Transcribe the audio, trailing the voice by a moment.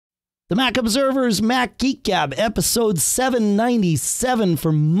The Mac Observer's Mac Geek Gab, episode 797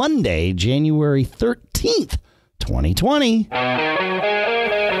 for Monday, January 13th, 2020.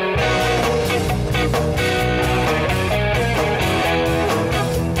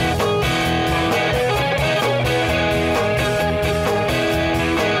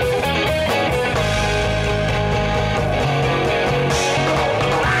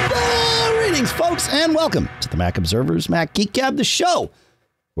 Greetings, folks, and welcome to the Mac Observer's Mac Geek Gab, the show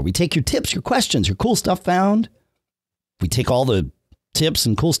where we take your tips, your questions, your cool stuff found. We take all the tips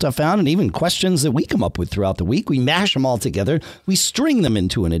and cool stuff found and even questions that we come up with throughout the week. We mash them all together. We string them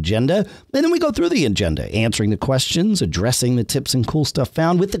into an agenda, and then we go through the agenda, answering the questions, addressing the tips and cool stuff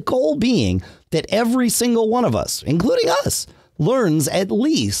found, with the goal being that every single one of us, including us, learns at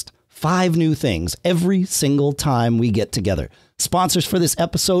least 5 new things every single time we get together. Sponsors for this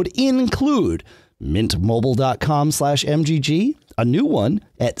episode include mintmobile.com/MGG, a new one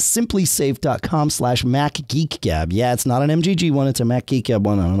at simplysafe.com/MacGeekGab. Yeah, it's not an MGG one. It's a Mac Geek Gab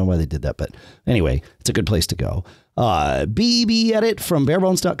one. I don't know why they did that, but anyway, it's a good place to go. BB Edit from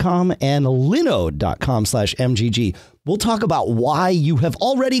barebones.com and linode.com/MGG. We'll talk about why you have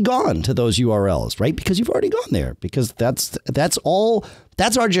already gone to those URLs, right? Because you've already gone there, because that's our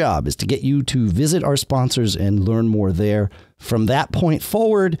job, is to get you to visit our sponsors and learn more there. From that point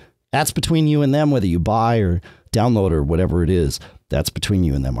forward, that's between you and them, whether you buy or download or whatever it is. That's between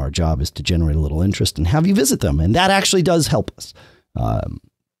you and them. Our job is to generate a little interest and have you visit them. And that actually does help us.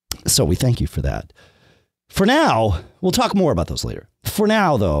 So we thank you for that. For now, we'll talk more about those later. For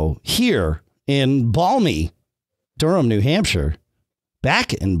now, though, here in balmy Durham, New Hampshire,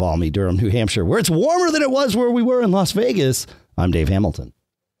 back in balmy Durham, New Hampshire, where it's warmer than it was where we were in Las Vegas, I'm Dave Hamilton.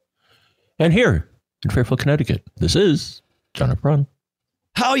 And here in Fairfield, Connecticut, this is John Brun.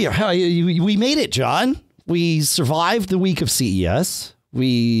 How are you? We made it, John. We survived the week of CES.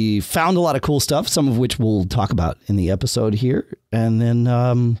 We found a lot of cool stuff, some of which we'll talk about in the episode here. And then,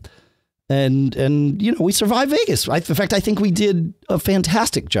 we survived Vegas. In fact, I think we did a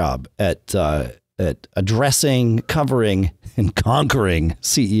fantastic job at addressing, covering, and conquering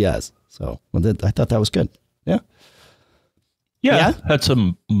CES. So I thought that was good. Yeah. Had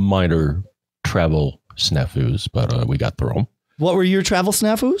some minor travel snafus, but we got through them. What were your travel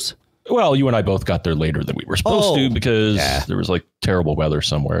snafus? Well, you and I both got there later than we were supposed to because there was like terrible weather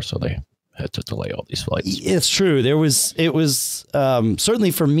somewhere. So they had to delay all these flights. It's true. It was certainly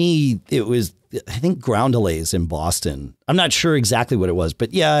for me, it was, I think, ground delays in Boston. I'm not sure exactly what it was,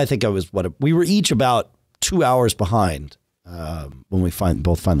 but yeah, I think we were each about 2 hours behind when we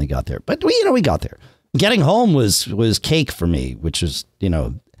both finally got there. But we got there. Getting home was cake for me, which is,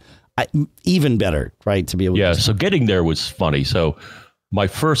 even better, right? To be able to. So getting there was funny. So my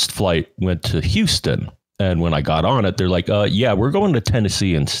first flight went to Houston. And when I got on it, they're like, we're going to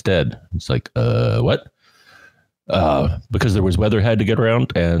Tennessee instead. It's like, what? Because there was weather had to get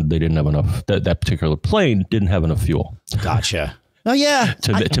around and they didn't have enough. That particular plane didn't have enough fuel. Gotcha. Oh, yeah.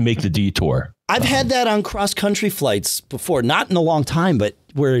 To make the detour. I've had that on cross-country flights before, not in a long time, but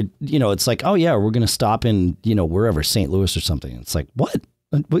where, it's like, oh, yeah, we're going to stop in, wherever, St. Louis or something. It's like, what?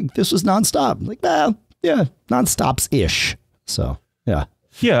 This was nonstop. I'm like, nonstops-ish. So, yeah.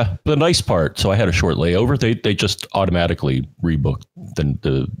 Yeah, the nice part, so I had a short layover. They just automatically rebooked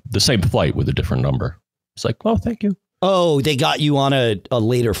the same flight with a different number. It's like, oh, thank you. Oh, they got you on a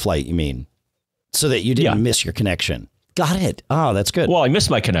later flight, you mean? So that you didn't miss your connection. Got it. Oh, that's good. Well, I missed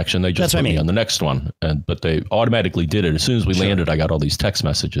my connection. They just put me on the next one. But they automatically did it. As soon as we landed, I got all these text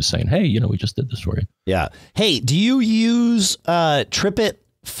messages saying, hey, we just did this for you. Yeah. Hey, do you use TripIt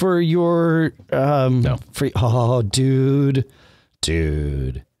for your... no. Oh, dude.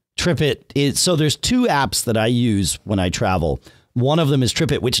 TripIt is... So there's 2 apps that I use when I travel. One of them is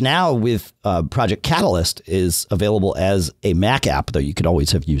TripIt, which now with Project Catalyst is available as a Mac app, though you could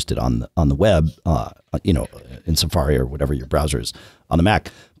always have used it on the web, in Safari or whatever your browser is on the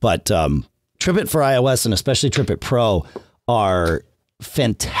Mac. But TripIt for iOS and especially TripIt Pro are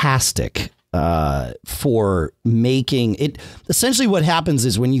fantastic for making it. Essentially what happens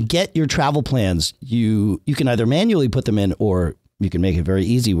is when you get your travel plans, you can either manually put them in or you can make it very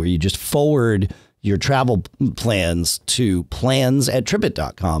easy where you just forward your travel plans to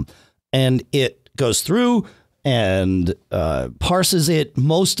plans@tripit.com and it goes through and parses it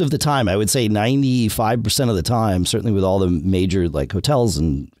most of the time. I would say 95% of the time, certainly with all the major like hotels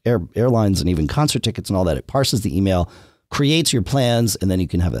and airlines and even concert tickets and all that, it parses the email, creates your plans, and then you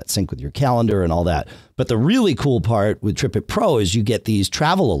can have that sync with your calendar and all that. But the really cool part with TripIt Pro is you get these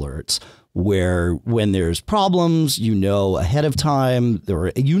travel alerts where when there's problems, ahead of time,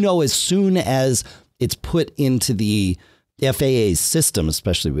 or as soon as it's put into the FAA system,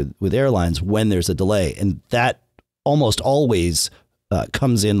 especially with airlines, when there's a delay. And that almost always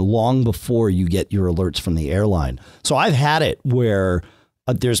comes in long before you get your alerts from the airline. So I've had it where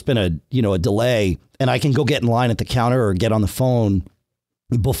there's been a delay, and I can go get in line at the counter or get on the phone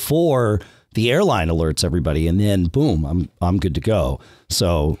before the airline alerts everybody, and then boom, I'm good to go.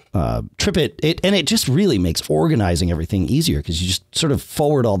 So TripIt, it just really makes organizing everything easier, because you just sort of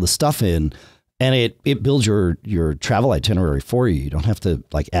forward all the stuff in, and it builds your travel itinerary for you. You don't have to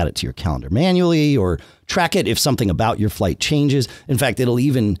like add it to your calendar manually or track it if something about your flight changes. In fact, it'll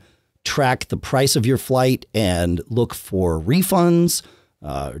even track the price of your flight and look for refunds,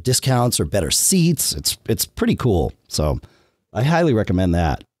 or discounts, or better seats. It's pretty cool. So I highly recommend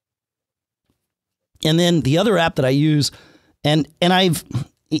that. And then the other app that I use, and I'll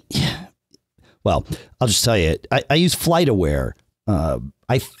just tell you, I use FlightAware.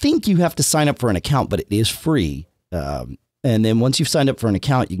 I think you have to sign up for an account, but it is free. And then once you've signed up for an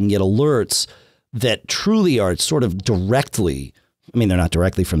account, you can get alerts that truly are sort of directly, I mean, they're not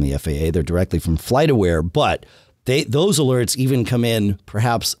directly from the FAA, they're directly from FlightAware, but those alerts even come in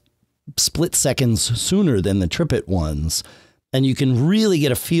perhaps split seconds sooner than the TripIt ones. And you can really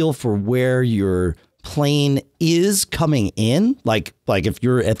get a feel for where your plane is coming in. Like if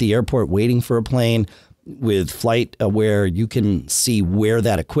you're at the airport waiting for a plane, with FlightAware, you can see where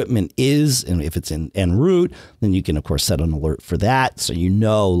that equipment is, and if it's en route, then you can of course set an alert for that. So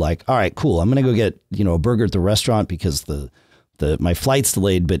like, all right, cool, I'm gonna go get a burger at the restaurant because my flight's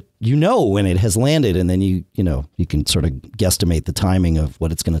delayed, but when it has landed, and then you can sort of guesstimate the timing of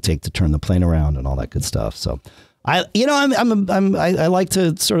what it's going to take to turn the plane around and all that good stuff. So I like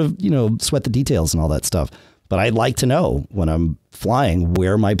to sort of sweat the details and all that stuff. But I'd like to know when I'm flying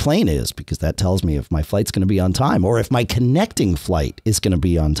where my plane is, because that tells me if my flight's going to be on time, or if my connecting flight is going to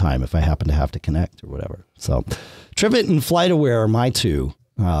be on time if I happen to have to connect or whatever. So TripIt and FlightAware are my two.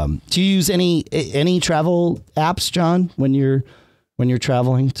 Do you use any travel apps, John, when you're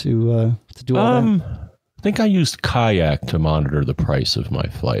traveling to do all that? I think I used Kayak to monitor the price of my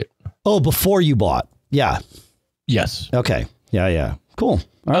flight. Oh, before you bought? Yeah. Yes. Okay. Yeah. Cool.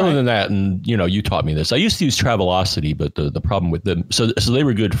 Other than that, and you taught me this. I used to use Travelocity, but the problem with them, so they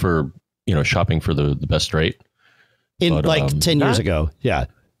were good for shopping for the best rate. But, 10 years ago, yeah.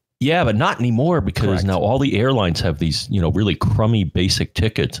 Yeah, but not anymore, because now all the airlines have these really crummy basic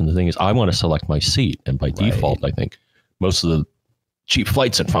tickets, and the thing is, I want to select my seat, and by default, I think most of the cheap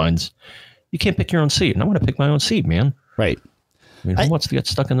flights it finds, you can't pick your own seat, and I want to pick my own seat, man. Right. I mean, who wants to get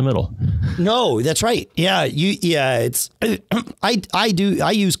stuck in the middle? No, that's right. Yeah, it's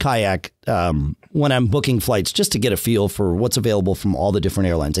I use Kayak when I'm booking flights, just to get a feel for what's available from all the different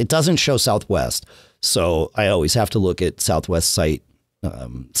airlines. It doesn't show Southwest, so I always have to look at Southwest site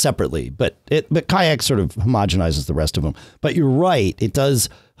separately. But Kayak sort of homogenizes the rest of them. But you're right, it does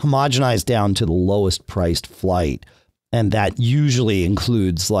homogenize down to the lowest priced flight. And that usually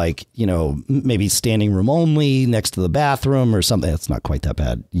includes maybe standing room only next to the bathroom or something. It's not quite that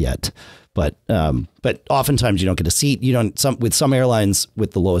bad yet, but oftentimes you don't get a seat. With some airlines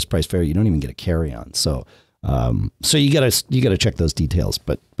with the lowest price fare, you don't even get a carry-on. So you gotta check those details.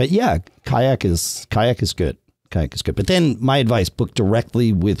 But yeah, Kayak is good. Kayak is good. But then my advice: book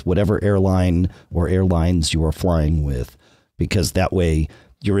directly with whatever airline or airlines you are flying with, because that way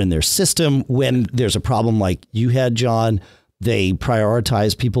you're in their system. When there's a problem like you had, John, they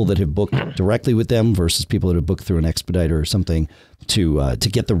prioritize people that have booked directly with them versus people that have booked through an expediter or something to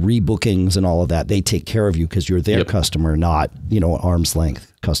get the rebookings and all of that. They take care of you because you're their customer, not, an arm's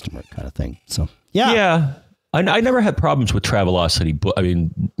length customer kind of thing. So, yeah. Yeah. I never had problems with Travelocity. But I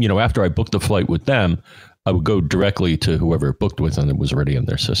mean, after I booked the flight with them, I would go directly to whoever booked with and it was already in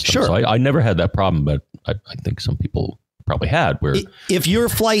their system. Sure. So I never had that problem, but I think some people probably had. Where if your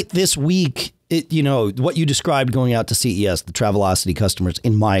flight this week, what you described going out to CES, the Travelocity customers,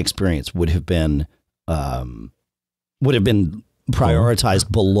 in my experience, would have been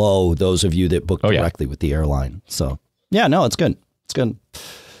prioritized below those of you that booked directly with the airline. So yeah, no, it's good. It's good.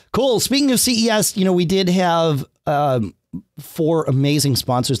 Cool. Speaking of CES, we did have 4 amazing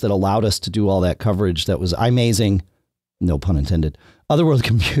sponsors that allowed us to do all that coverage. That was iMazing, no pun intended, Otherworld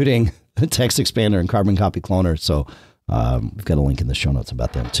Computing, Text Expander, and Carbon Copy Cloner. So we've got a link in the show notes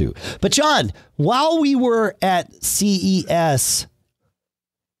about them too. But John, while we were at CES,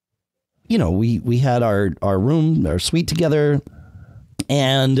 we had our suite together,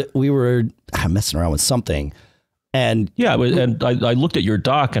 and we were messing around with something. And yeah, and I looked at your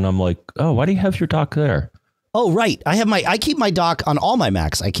dock and I'm like, oh, why do you have your dock there? Oh, right. I keep my dock on all my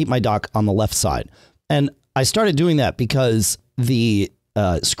Macs. I keep my dock on the left side. And I started doing that because the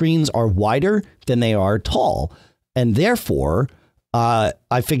screens are wider than they are tall. And therefore,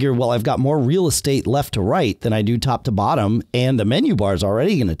 I figure, well, I've got more real estate left to right than I do top to bottom, and the menu bar is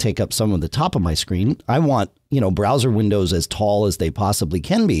already going to take up some of the top of my screen. I want, browser windows as tall as they possibly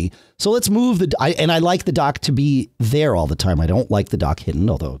can be. So let's move and I like the dock to be there all the time. I don't like the dock hidden,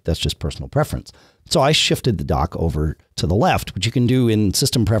 although that's just personal preference. So I shifted the dock over to the left, which you can do in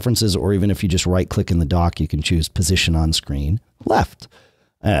system preferences, or even if you just right click in the dock, you can choose position on screen left.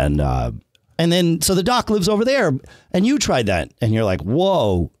 And then, so the dock lives over there, and you tried that, and you're like,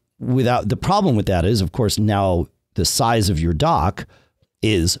 whoa. The problem with that is, of course, now the size of your dock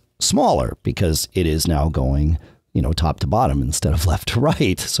is smaller because it is now going, top to bottom instead of left to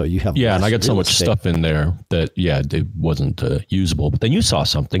right. So you have and I got so much stuff in there that, it wasn't usable. But then you saw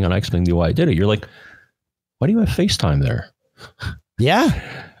something, and I explained to you why I did it. You're like, why do you have FaceTime there? Yeah.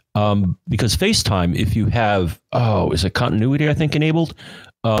 Because FaceTime, if you have, is it continuity, I think, enabled?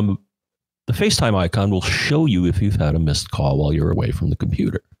 The FaceTime icon will show you if you've had a missed call while you're away from the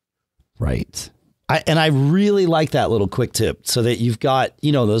computer. Right. I really like that little quick tip, so that you've got,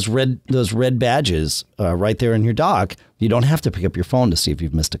 those red badges right there in your dock. You don't have to pick up your phone to see if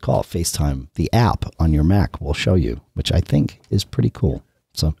you've missed a call. FaceTime, the app on your Mac, will show you, which I think is pretty cool.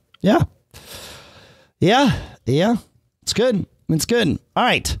 So, yeah. It's good. It's good. All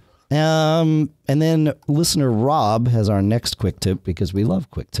right. And then listener Rob has our next quick tip, because we love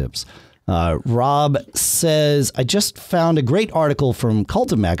quick tips. Rob says, I just found a great article from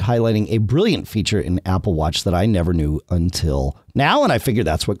Cultimac highlighting a brilliant feature in Apple Watch that I never knew until now, and I figured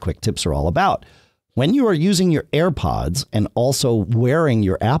that's what quick tips are all about. When you are using your AirPods and also wearing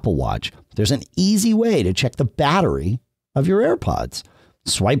your Apple Watch, there's an easy way to check the battery of your AirPods.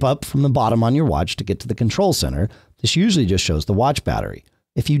 Swipe up from the bottom on your watch to get to the control center. This usually just shows the watch battery.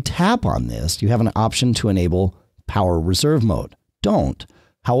 If you tap on this, you have an option to enable power reserve mode. Don't.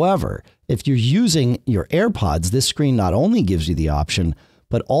 However, if you're using your AirPods, this screen not only gives you the option,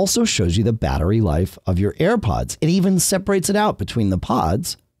 but also shows you the battery life of your AirPods. It even separates it out between the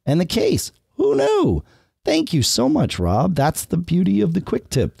pods and the case. Who knew? Thank you so much, Rob. That's the beauty of the quick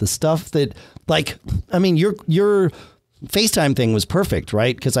tip. The stuff that, your FaceTime thing was perfect,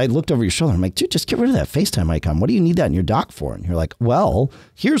 right? Because I looked over your shoulder. I'm like, dude, just get rid of that FaceTime icon. What do you need that in your dock for? And you're like, well,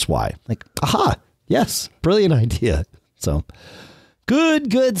 here's why. Like, aha, yes, brilliant idea. So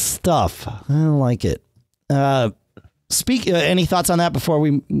good stuff. I like it. Any thoughts on that before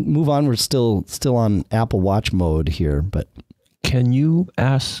we move on? We're still on Apple Watch mode here, but can you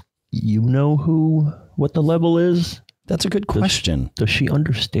ask, what the level is? That's a good question. Does she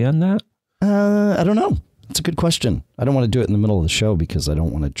understand that? I don't know. That's a good question. I don't want to do it in the middle of the show because I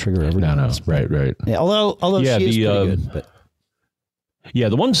don't want to trigger everyone. No. Right. Yeah, although she is pretty good. But. Yeah,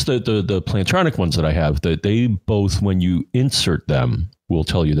 the ones the Plantronic ones that I have, that they both, when you insert them, will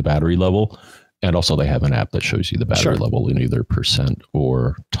tell you the battery level, and also they have an app that shows you the battery level in either percent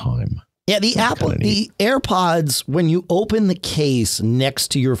or time. Yeah, the AirPods, when you open the case next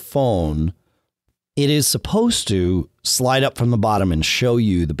to your phone, it is supposed to slide up from the bottom and show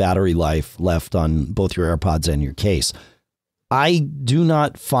you the battery life left on both your AirPods and your case. I do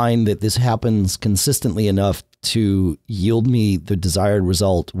not find that this happens consistently enough to yield me the desired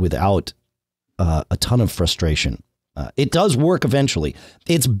result without a ton of frustration. It does work eventually.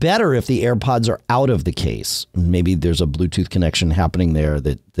 It's better if the AirPods are out of the case. Maybe there's a Bluetooth connection happening there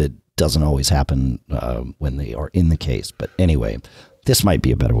that doesn't always happen when they are in the case. But anyway, this might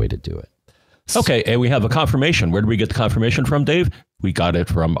be a better way to do it. Okay, and we have a confirmation. Where did we get the confirmation from, Dave? We got it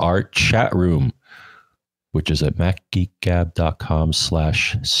from our chat room, which is at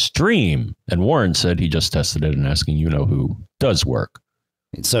macgeekgab.com/stream. And Warren said he just tested it and asking, who does work.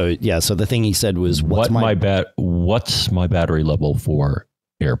 So, yeah, so the thing he said was, what's my battery level for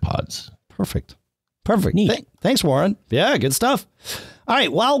AirPods? Perfect. Thanks, Warren. Yeah, good stuff. All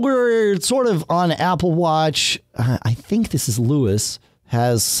right, while we're sort of on Apple Watch, I think this is Lewis,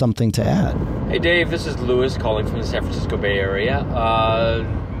 has something to add. Hey, Dave, this is Lewis calling from the San Francisco Bay Area.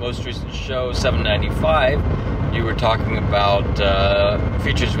 Most recent show, 795, you were talking about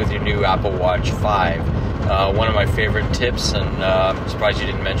features with your new Apple Watch 5. One of my favorite tips, and I'm surprised you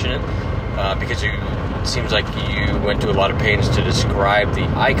didn't mention it, because it seems like you went to a lot of pains to describe the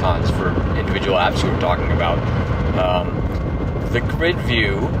icons for individual apps you were talking about. The grid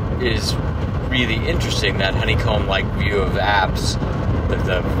view is really interesting, that honeycomb-like view of apps that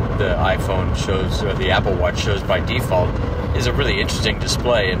the iPhone shows, or the Apple Watch shows by default, is a really interesting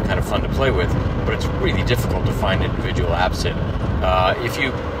display and kind of fun to play with, but it's really difficult to find individual apps in. If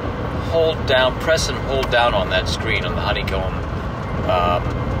you press and hold down on that screen, on the honeycomb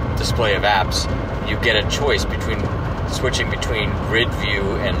display of apps, you get a choice between switching between grid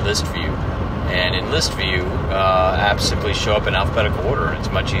view and list view. And in list view, apps simply show up in alphabetical order, and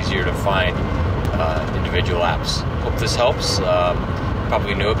it's much easier to find individual apps. Hope this helps.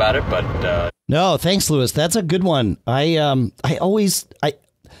 Probably knew about it, but no, thanks, Lewis. That's a good one. I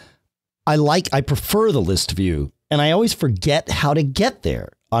prefer the list view, and I always forget how to get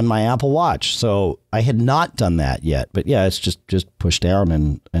there on my Apple Watch. So I had not done that yet, but yeah, it's just push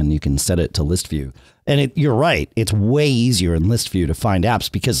down and you can set it to list view. And you're right. It's way easier in list view to find apps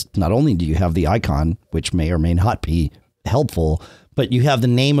because not only do you have the icon, which may or may not be helpful, but you have the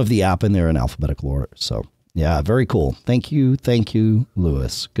name of the app in there in alphabetical order. So yeah, very cool. Thank you,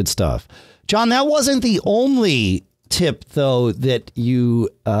 Lewis. Good stuff. John, that wasn't the only tip, though, that you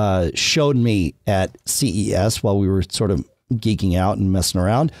showed me at CES while we were sort of geeking out and messing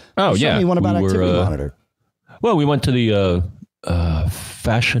around. Oh, Show me one about Activity Monitor. Well, we went to the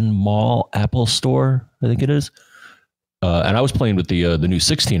Fashion Mall Apple Store, I think it is. And I was playing with the new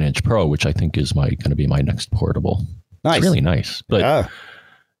 16-inch Pro, which I think is going to be my next portable. Nice. It's really nice. But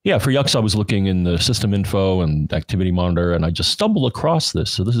yeah, for Yucks, I was looking in the system info and activity monitor, and I just stumbled across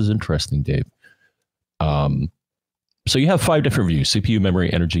this. So this is interesting, Dave. So you have 5 different views: CPU,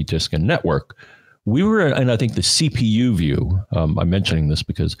 memory, energy, disk, and network. We were in, I think, the CPU view. I'm mentioning this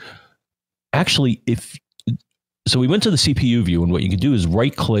because actually, so we went to the CPU view, and what you can do is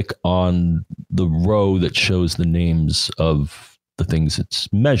right-click on the row that shows the names of the things it's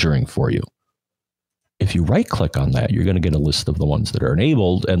measuring for you. If you right-click on that, you're going to get a list of the ones that are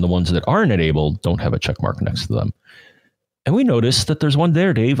enabled, and the ones that aren't enabled don't have a check mark next to them. And we noticed that there's one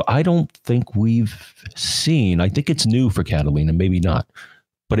there, Dave, I don't think we've seen. I think it's new for Catalina, maybe not,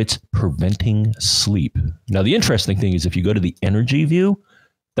 but it's preventing sleep. Now, the interesting thing is if you go to the energy view,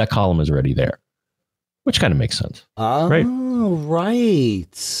 that column is already there, which kind of makes sense. Oh, right.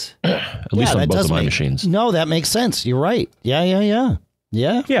 At least on both of my machines. No, that makes sense. You're right. Yeah.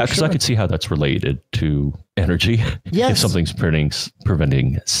 Yeah, because I could see how that's related to energy. Yes. If something's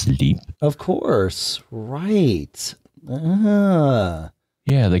preventing sleep. Of course. Right. Yeah,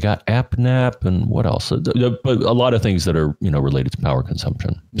 they got app nap and what else? But a lot of things that are, related to power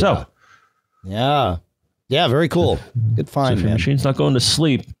consumption. Yeah. So. Yeah, very cool. Good find, so if your man. machine's not going to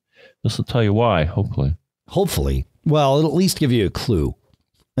sleep, this will tell you why, hopefully. Hopefully. Well, it'll at least give you a clue.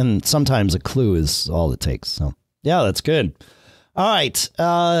 And sometimes a clue is all it takes. So, yeah, that's good. All right.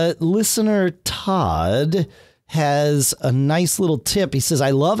 Listener Todd has a nice little tip. He says,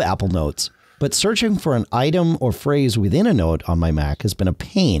 I love Apple Notes, but searching for an item or phrase within a note on my Mac has been a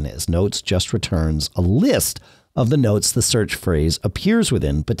pain, as Notes just returns a list of the notes the search phrase appears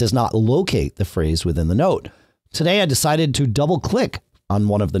within, but does not locate the phrase within the note. Today, I decided to double click on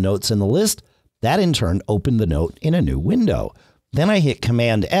one of the notes in the list. That in turn opened the note in a new window. Then I hit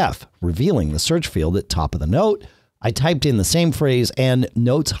Command F, revealing the search field at top of the note. I typed in the same phrase and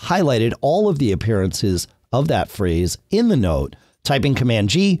Notes highlighted all of the appearances of that phrase in the note. Typing Command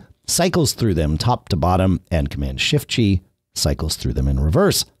G cycles through them top to bottom, and Command Shift G cycles through them in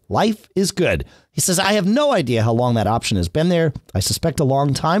reverse. Life is good. He says, I have no idea how long that option has been there. I suspect a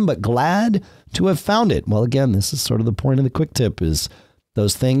long time, but glad to have found it. Well, again, this is sort of the point of the quick tip, is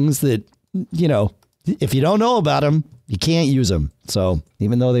those things that, if you don't know about them, you can't use them. So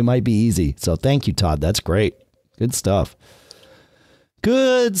even though they might be easy. So thank you, Todd. That's great. Good stuff.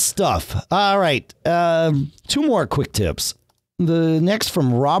 Good stuff. All right. 2 more quick tips. The next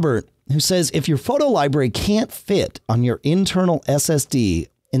from Robert, who says, if your photo library can't fit on your internal SSD,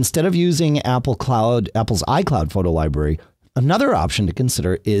 instead of using Apple's iCloud photo library, another option to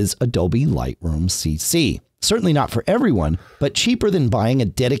consider is Adobe Lightroom CC. Certainly not for everyone, but cheaper than buying a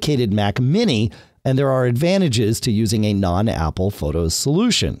dedicated Mac Mini, and there are advantages to using a non-Apple Photos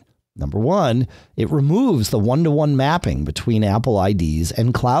solution. Number 1, it removes the one-to-one mapping between Apple IDs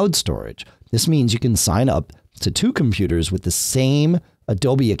and cloud storage. This means you can sign up to 2 computers with the same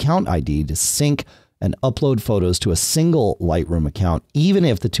Adobe account ID to sync and upload photos to a single Lightroom account, even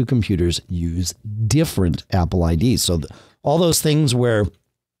if the 2 computers use different Apple IDs. So all those things where,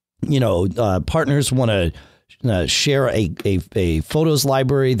 partners want to share a photos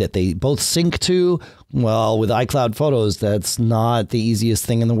library that they both sync to. Well, with iCloud Photos, that's not the easiest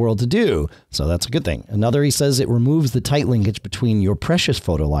thing in the world to do. So that's a good thing. Another, he says, it removes the tight linkage between your precious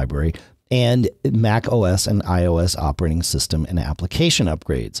photo library and Mac OS and iOS operating system and application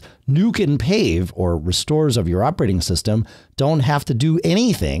upgrades. Nuke and Pave, or restores of your operating system, don't have to do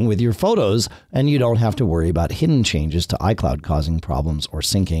anything with your photos, and you don't have to worry about hidden changes to iCloud causing problems or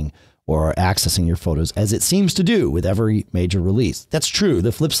syncing or accessing your photos, as it seems to do with every major release. That's true.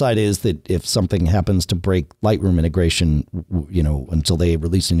 The flip side is that if something happens to break Lightroom integration, until they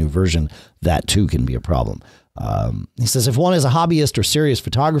release a new version, that too can be a problem. He says, if one is a hobbyist or serious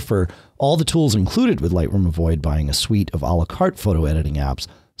photographer, all the tools included with Lightroom avoid buying a suite of a la carte photo editing apps.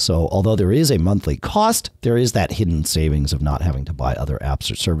 So although there is a monthly cost, there is that hidden savings of not having to buy other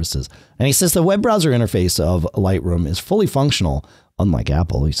apps or services. And he says the web browser interface of Lightroom is fully functional, unlike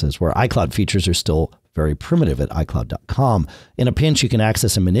Apple, he says, where iCloud features are still very primitive at iCloud.com. In a pinch, you can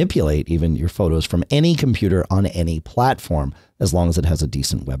access and manipulate even your photos from any computer on any platform, as long as it has a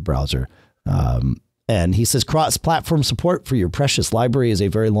decent web browser. And he says cross-platform support for your precious library is a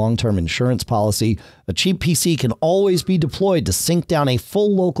very long-term insurance policy. A cheap PC can always be deployed to sync down a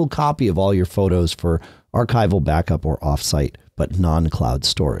full local copy of all your photos for archival backup or offsite, but non-cloud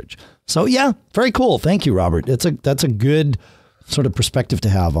storage. So yeah, very cool. Thank you, Robert. That's a good sort of perspective to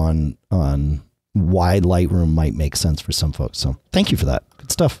have on why Lightroom might make sense for some folks. So thank you for that.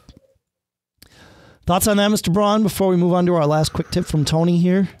 Good stuff. Thoughts on that, Mr. Braun, before we move on to our last quick tip from Tony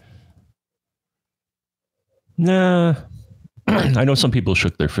here? Nah, I know some people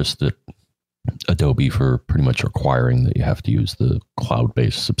shook their fist at Adobe for pretty much requiring that you have to use the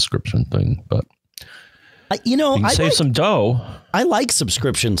cloud-based subscription thing, but you can save some dough. I like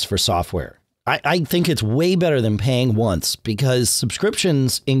subscriptions for software. I think it's way better than paying once, because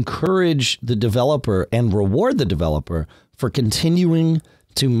subscriptions encourage the developer and reward the developer for continuing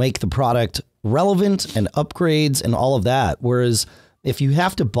to make the product relevant and upgrades and all of that. Whereas if you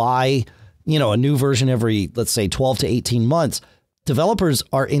have to buy, a new version every, let's say, 12 to 18 months, developers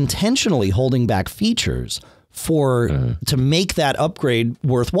are intentionally holding back features to make that upgrade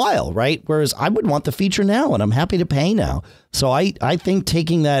worthwhile, right? Whereas I would want the feature now, and I'm happy to pay now. So I think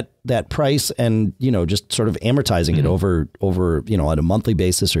taking that price and, just sort of amortizing it over, on a monthly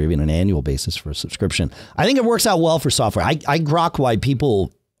basis or even an annual basis for a subscription, I think it works out well for software. I grok why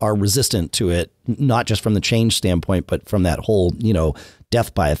people are resistant to it, not just from the change standpoint, but from that whole,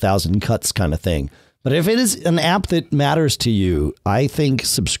 death by 1,000 cuts kind of thing. But if it is an app that matters to you, I think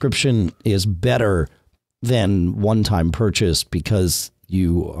subscription is better than one-time purchase, because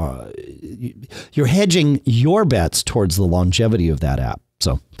you're hedging your bets towards the longevity of that app.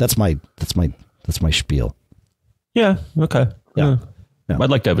 So that's my spiel. Yeah. Okay. Yeah. I'd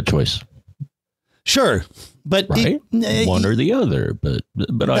like to have a choice. Sure, but right? One or the other, but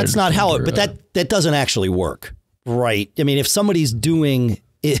that's not how it. But that doesn't actually work, right? I mean, if somebody's doing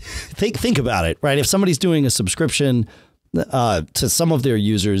it, think about it, right? If somebody's doing a subscription to some of their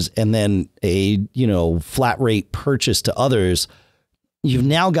users and then a flat rate purchase to others, you've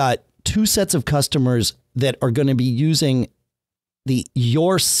now got two sets of customers that are going to be using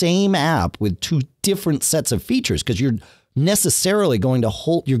your same app with two different sets of features, because you're necessarily going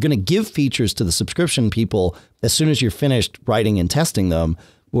to give features to the subscription people as soon as you're finished writing and testing them,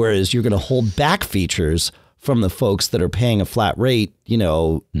 whereas you're going to hold back features from the folks that are paying a flat rate,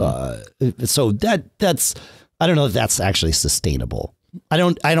 so that's, I don't know if that's actually sustainable. I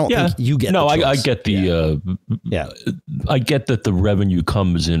don't think you get. No, I get the, I get that the revenue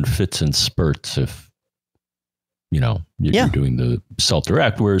comes in fits and spurts if, you're doing the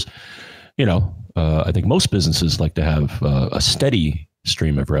self-direct, whereas, I think most businesses like to have a steady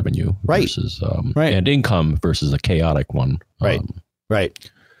stream of revenue versus and income versus a chaotic one. Right.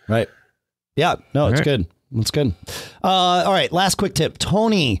 Yeah. No, it's good. It's good. All right. Last quick tip.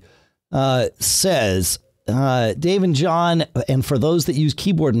 Tony says, Dave and John, and for those that use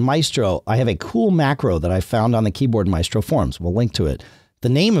Keyboard and Maestro, I have a cool macro that I found on the Keyboard and Maestro forums. We'll link to it. The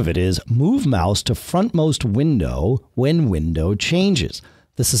name of it is move mouse to frontmost window when window changes.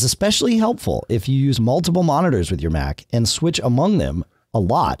 This is especially helpful if you use multiple monitors with your Mac and switch among them a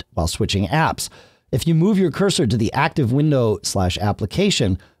lot while switching apps. If you move your cursor to the active window /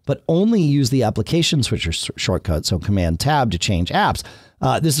 application, but only use the application switcher shortcut, so Command Tab to change apps,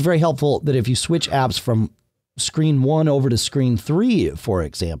 this is very helpful that if you switch apps from screen 1 over to screen 3, for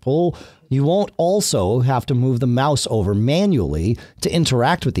example, you won't also have to move the mouse over manually to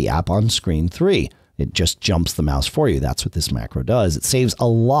interact with the app on screen 3. It just jumps the mouse for you. That's what this macro does. It saves a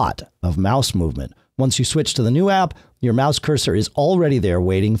lot of mouse movement. Once you switch to the new app, your mouse cursor is already there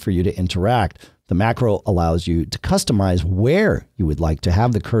waiting for you to interact. The macro allows you to customize where you would like to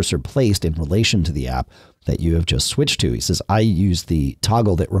have the cursor placed in relation to the app that you have just switched to. He says, I use the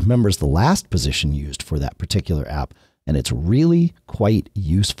toggle that remembers the last position used for that particular app, and it's really quite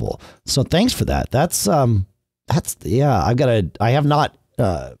useful. So thanks for that. I have not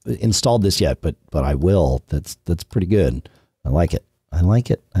installed this yet, but I will. That's pretty good. I like it.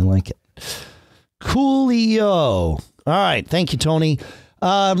 Coolio. All right. Thank you, Tony.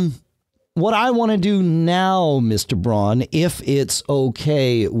 What I want to do now, Mr. Braun, if it's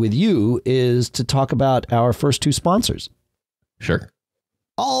okay with you, is to talk about our first two sponsors. Sure.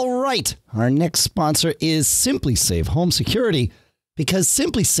 All right, our next sponsor is SimpliSafe Home Security, because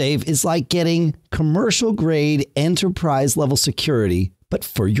SimpliSafe is like getting commercial-grade, enterprise-level security, but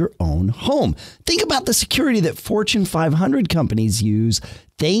for your own home. Think about the security that Fortune 500 companies use.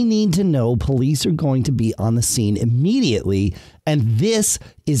 They need to know police are going to be on the scene immediately, and this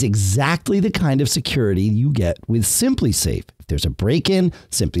is exactly the kind of security you get with SimpliSafe. If there's a break-in,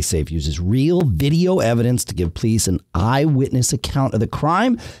 SimpliSafe uses real video evidence to give police an eyewitness account of the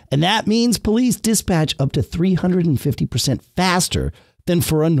crime, and that means police dispatch up to 350% faster than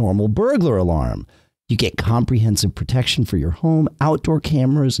for a normal burglar alarm. You get comprehensive protection for your home, outdoor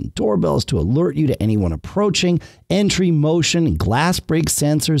cameras and doorbells to alert you to anyone approaching, entry, motion, and glass break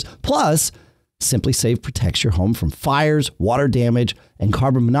sensors. Plus, SimpliSafe protects your home from fires, water damage, and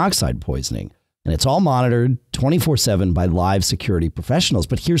carbon monoxide poisoning. And it's all monitored 24/7 by live security professionals.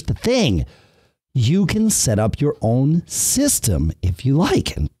 But here's the thing. You can set up your own system if you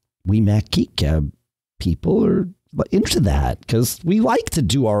like. And we Mac Geek Gab people are into that because we like to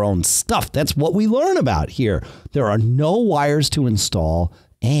do our own stuff. That's what we learn about here. There are no wires to install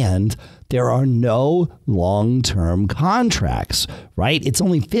and there are no long-term contracts, right? It's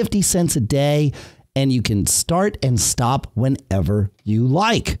only 50 cents a day and you can start and stop whenever you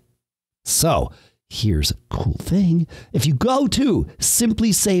like. So here's a cool thing. If you go to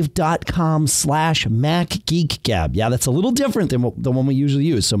simplisafe.com/MacGeekGab, yeah, that's a little different than the one we usually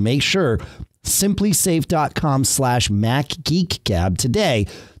use. So make sure simplisafe.com/MacGeekGab today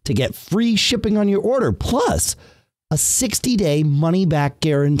to get free shipping on your order, plus a 60-day money-back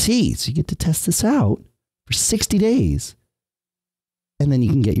guarantee. So you get to test this out for 60 days, and then you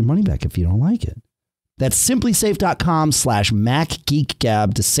can get your money back if you don't like it. That's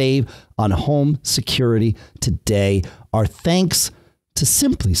simplisafe.com/MacGeekGab to save on home security today. Our thanks to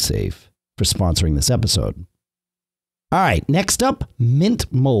SimpliSafe for sponsoring this episode. All right, next up, Mint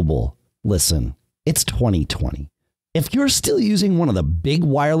Mobile. Listen, it's 2020. If you're still using one of the big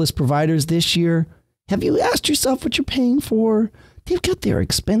wireless providers this year, have you asked yourself what you're paying for? They've got their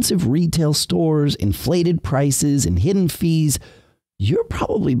expensive retail stores, inflated prices, and hidden fees. You're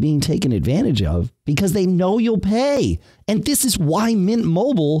probably being taken advantage of because they know you'll pay. And this is why Mint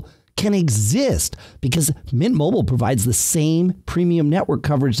Mobile can exist, because Mint Mobile provides the same premium network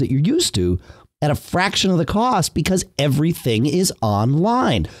coverage that you're used to at a fraction of the cost because everything is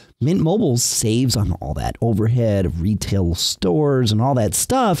online. Mint Mobile saves on all that overhead of retail stores and all that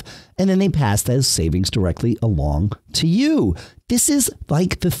stuff, and then they pass those savings directly along to you. This is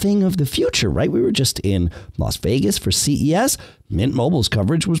like the thing of the future, right? We were just in Las Vegas for CES. Mint Mobile's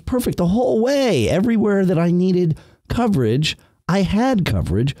coverage was perfect the whole way. Everywhere that I needed coverage, I had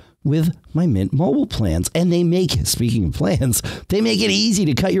coverage with my Mint Mobile plans. And they make, speaking of plans, they make it easy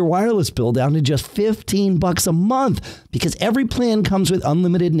to cut your wireless bill down to just $15 a month because every plan comes with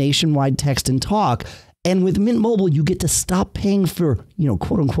unlimited nationwide text and talk. And with Mint Mobile, you get to stop paying for,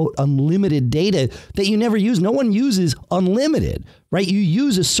 quote unquote, unlimited data that you never use. No one uses unlimited, right? You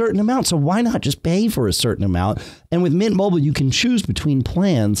use a certain amount. So why not just pay for a certain amount? And with Mint Mobile, you can choose between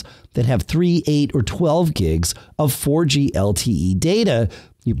plans that have 3, 8, or 12 gigs of 4G LTE data.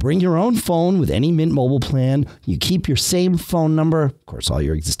 You bring your own phone with any Mint Mobile plan. You keep your same phone number, of course, all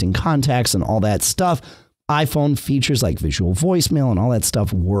your existing contacts and all that stuff. iPhone features like visual voicemail and all that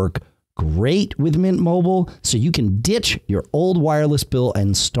stuff work great with Mint Mobile, so you can ditch your old wireless bill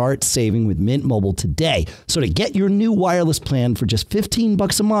and start saving with Mint Mobile today. So to get your new wireless plan for just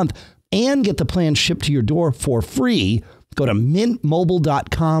 $15 a month and get the plan shipped to your door for free, go to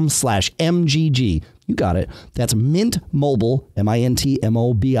mintmobile.com/MGG. You got it. That's mintmobile,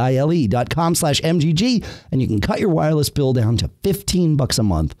 mintmobile.com/MGG, and you can cut your wireless bill down to $15 a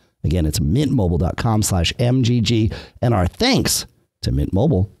month. Again, it's mintmobile.com/MGG, and our thanks to Mint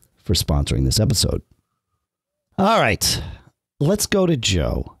Mobile for sponsoring this episode. All right, let's go to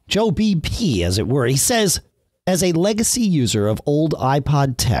Joe. Joe BP, as it were. He says, as a legacy user of old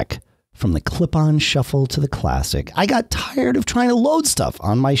iPod tech, from the clip-on shuffle to the classic, I got tired of trying to load stuff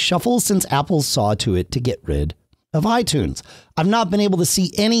on my shuffle since Apple saw to it to get rid of iTunes. I've not been able to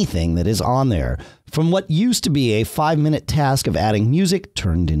see anything that is on there. From what used to be a 5-minute task of adding music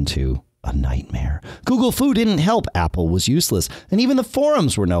turned into a nightmare. Google Foo didn't help. Apple was useless. And even the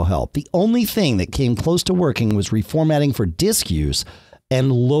forums were no help. The only thing that came close to working was reformatting for disk use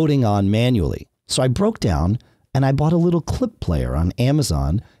and loading on manually. So I broke down and I bought a little clip player on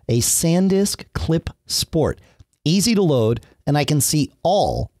Amazon, a SanDisk Clip Sport. Easy to load, and I can see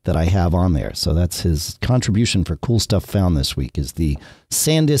all that I have on there. So that's his contribution for cool stuff found this week, is the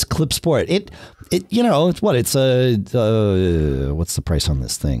SanDisk Clip Sport. It's what? It's what's the price on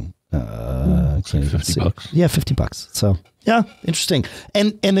this thing? It's like 50 bucks. Yeah, $50. So yeah, interesting.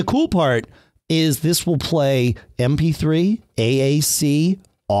 And the cool part is this will play MP3, AAC,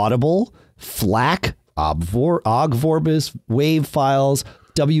 Audible, FLAC, OGG Vorbis, WAV files,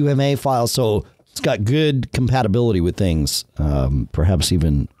 WMA files. So it's got good compatibility with things, perhaps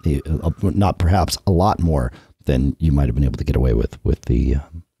even, not perhaps, a lot more than you might have been able to get away with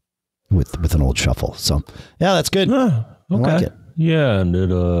an old shuffle. So yeah, that's good. Okay. I like it. Yeah, and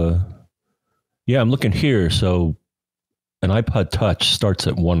I'm looking here. So an iPod Touch starts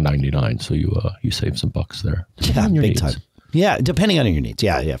at $199, so you save some bucks there. Yeah, big time. Yeah, depending on your needs.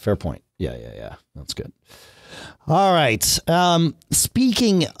 Yeah, fair point. Yeah. That's good. All right.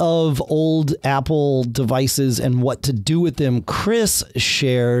 Speaking of old Apple devices and what to do with them, Chris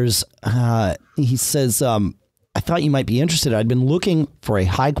shares, he says, I thought you might be interested. I'd been looking for a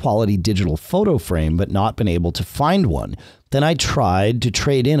high-quality digital photo frame, but not been able to find one. Then I tried to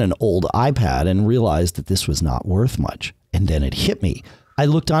trade in an old iPad and realized that this was not worth much. And then it hit me. I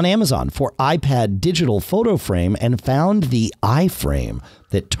looked on Amazon for iPad digital photo frame and found the iFrame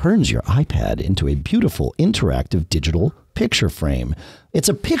that turns your iPad into a beautiful interactive digital picture frame. It's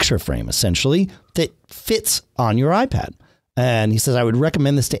a picture frame, essentially, that fits on your iPad. And he says, I would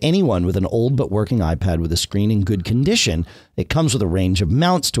recommend this to anyone with an old but working iPad with a screen in good condition. It comes with a range of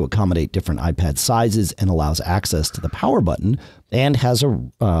mounts to accommodate different iPad sizes and allows access to the power button and has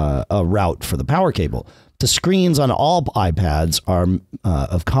a route for the power cable. The screens on all iPads are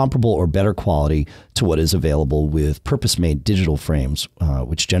of comparable or better quality to what is available with purpose-made digital frames,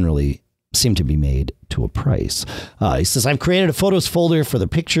 which generally seem to be made to a price. He says, I've created a photos folder for the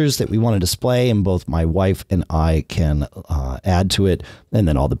pictures that we want to display, and both my wife and I can add to it, and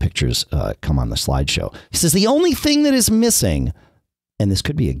then all the pictures come on the slideshow. He says, the only thing that is missing, and this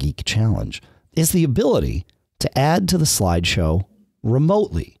could be a geek challenge, is the ability to add to the slideshow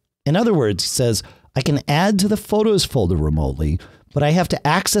remotely. In other words, he says, I can add to the photos folder remotely, but I have to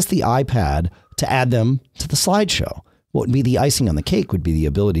access the iPad to add them to the slideshow. What would be the icing on the cake would be the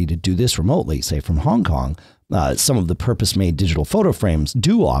ability to do this remotely, say from Hong Kong. Some of the purpose-made digital photo frames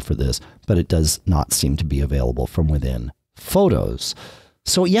do offer this, but it does not seem to be available from within Photos.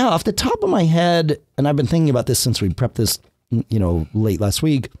 So yeah, off the top of my head, and I've been thinking about this since we prepped this, late last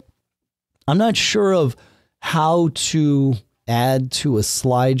week, I'm not sure of how to add to a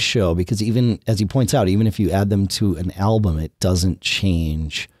slideshow, because even, as he points out, even if you add them to an album, it doesn't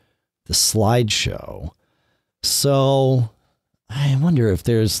change the slideshow. So I wonder if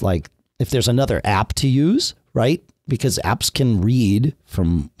there's another app to use, right? Because apps can read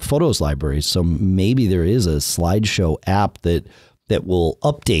from photos libraries. So maybe there is a slideshow app that will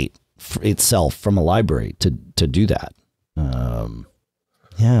update itself from a library to do that.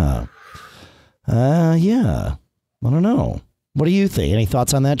 Yeah. I don't know. What do you think? Any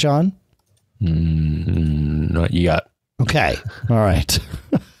thoughts on that, John? Not yet. Okay. All right.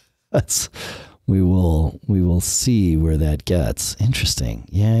 We will see where that gets. Interesting.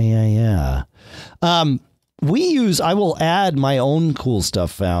 Yeah. I will add my own cool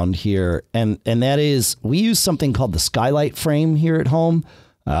stuff found here. And that is, we use something called the Skylight frame here at home.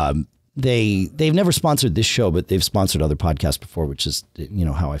 They've never sponsored this show, but they've sponsored other podcasts before, which is,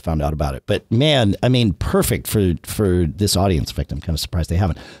 how I found out about it. But man, I mean, perfect for this audience. In fact, I'm kind of surprised they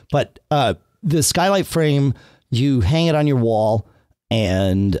haven't. But the Skylight frame, you hang it on your wall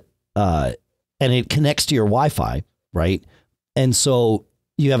and it connects to your Wi-Fi, right? And so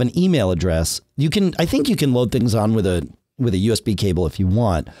you have an email address. I think you can load things on with a USB cable if you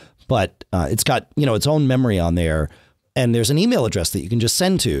want, but it's got, its own memory on there, and there's an email address that you can just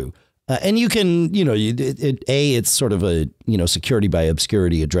send to. And you can, it's sort of a, security by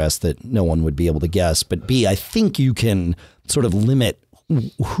obscurity address that no one would be able to guess. But B, I think you can sort of limit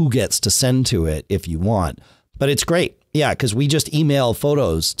who gets to send to it if you want. But it's great. Yeah, because we just email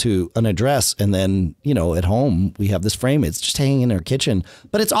photos to an address, and then, at home we have this frame. It's just hanging in our kitchen.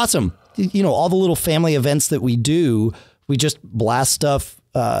 But it's awesome. All the little family events that we do, we just blast stuff.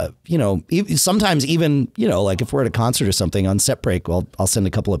 Sometimes even, like if we're at a concert or something on set break, well, I'll send a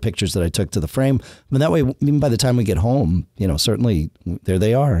couple of pictures that I took to the frame. But that way, even by the time we get home, certainly there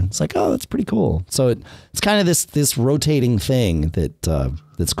they are. It's like, oh, that's pretty cool. So it's kind of this rotating thing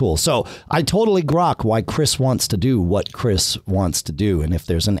that's cool. So I totally grok why Chris wants to do what Chris wants to do. And if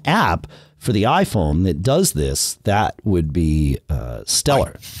there's an app for the iPhone that does this, that would be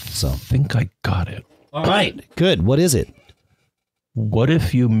stellar. So I think I got it. All right, good. What is it? What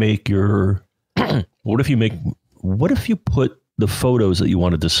if you put the photos that you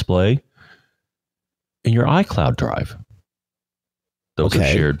want to display in your iCloud drive? Those are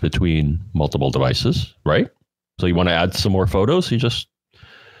shared between multiple devices, right? So you want to add some more photos, you just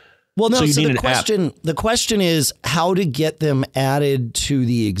Well, no. you So need the question is how to get them added to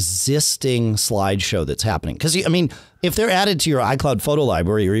the existing slideshow that's happening. Because I mean, if they're added to your iCloud photo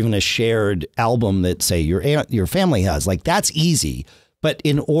library or even a shared album that say your family has, like that's easy. But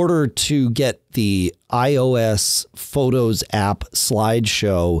in order to get the iOS Photos app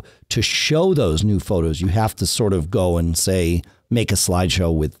slideshow to show those new photos, you have to sort of go and say, make a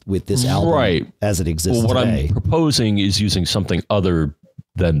slideshow with this album as it exists what today. I'm proposing is using something other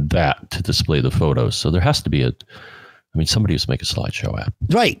than that to display the photos. So there has to be somebody has to make a slideshow app.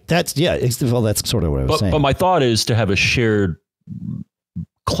 Right. That's sort of what I was saying. But my thought is to have a shared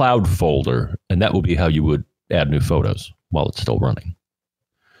cloud folder, and that will be how you would add new photos while it's still running.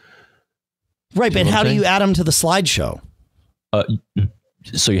 Right, but how do you add them to the slideshow?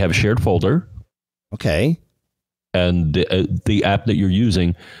 So you have a shared folder. Okay. And the app that you're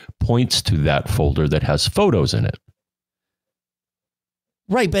using points to that folder that has photos in it.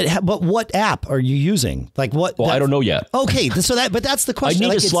 Right, but what app are you using? Like what? Well, I don't know yet. Okay, but that's the question. I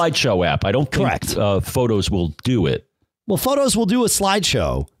need a slideshow app. I don't think Photos will do it. Well, Photos will do a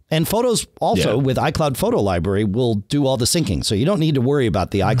slideshow. And Photos also with iCloud Photo Library will do all the syncing. So you don't need to worry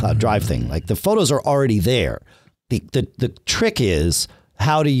about the iCloud Drive thing. Like the photos are already there. The trick is,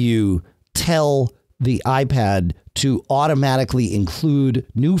 how do you tell the iPad to automatically include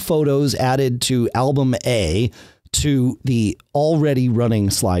new photos added to album A to the already running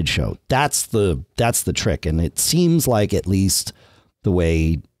slideshow? That's the trick. And it seems like, at least the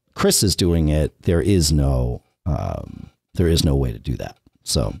way Chris is doing it, there is no way to do that.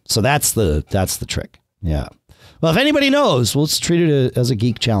 So that's the trick. Yeah. Well, if anybody knows, let's treat it as a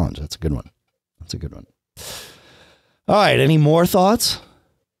geek challenge. That's a good one. All right. Any more thoughts?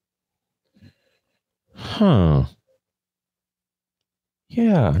 Huh.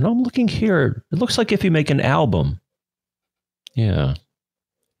 Yeah. No, I'm looking here. It looks like if you make an album. Yeah.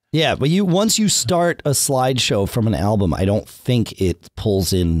 Yeah. But once you start a slideshow from an album, I don't think it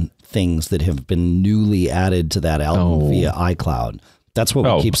pulls in things that have been newly added to that album via iCloud. That's what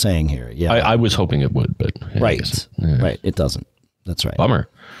we keep saying here. Yeah, I was hoping it would, but right. It doesn't. That's right. Bummer.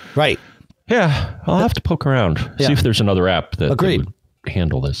 Right. Yeah, I'll have to poke around, see if there's another app that would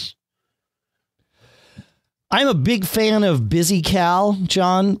handle this. I'm a big fan of BusyCal,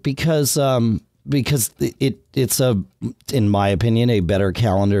 John, because it's in my opinion, a better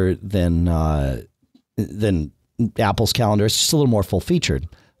calendar than Apple's calendar. It's just a little more full featured,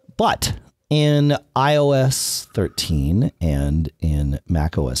 but in iOS 13 and in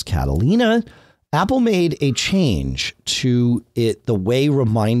macOS Catalina, Apple made a change to the way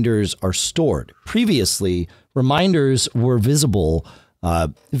reminders are stored. Previously, reminders were visible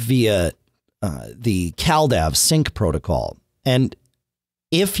via the CalDAV sync protocol. And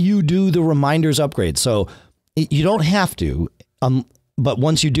if you do the reminders upgrade, so you don't have to, but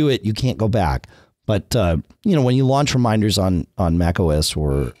once you do it, you can't go back. But, when you launch reminders on macOS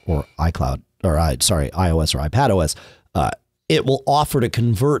or iCloud, or iOS or iPadOS, it will offer to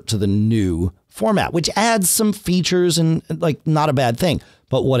convert to the new format, which adds some features and not a bad thing.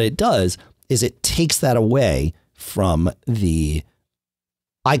 But what it does is it takes that away from the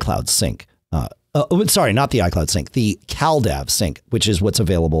iCloud sync. Sorry, not the iCloud sync, the CalDAV sync, which is what's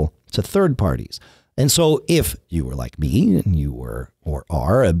available to third parties. And so if you were like me and you were or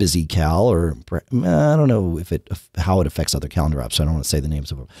are a BusyCal, or I don't know how it affects other calendar apps, so I don't want to say the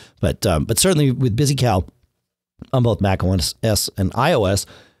names of them, but certainly with BusyCal on both macOS and iOS,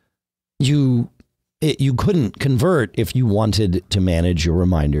 you couldn't convert if you wanted to manage your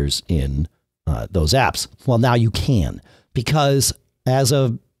reminders in those apps. Well, now you can, because as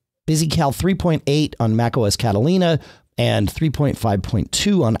of BusyCal 3.8 on macOS Catalina and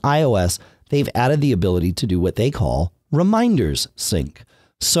 3.5.2 on iOS, they've added the ability to do what they call reminders sync.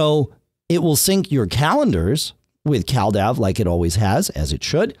 So it will sync your calendars with CalDAV like it always has, as it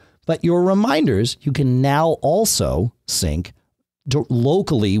should, but your reminders, you can now also sync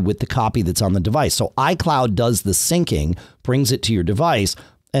locally with the copy that's on the device. So iCloud does the syncing, brings it to your device,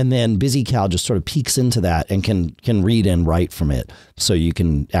 and then BusyCal just sort of peeks into that and can read and write from it. So you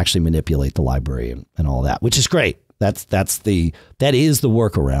can actually manipulate the library and all that, which is great. That is the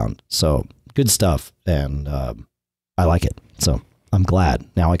workaround. So good stuff. And I like it. So I'm glad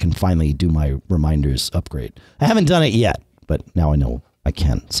now I can finally do my reminders upgrade. I haven't done it yet, but now I know I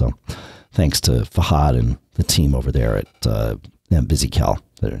can. So thanks to Fahad and the team over there at BusyCal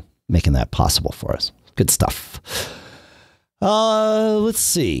that are making that possible for us. Good stuff. Let's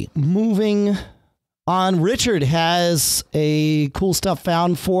see. Moving on. Richard has a cool stuff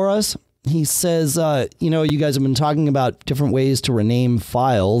found for us. He says, you guys have been talking about different ways to rename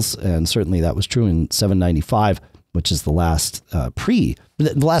files, and certainly that was true in 795. which is the last the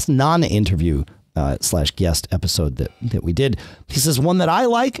last non-interview / guest episode that we did. He says, one that I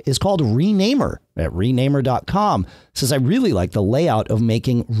like is called Renamer at renamer.com. Says, I really like the layout of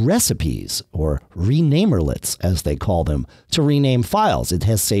making recipes, or renamerlets as they call them, to rename files. It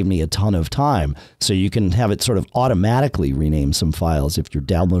has saved me a ton of time. So you can have it sort of automatically rename some files if you're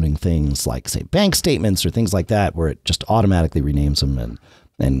downloading things like, say, bank statements or things like that, where it just automatically renames them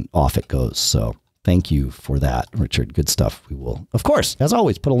and off it goes. So thank you for that, Richard. Good stuff. We will, of course, as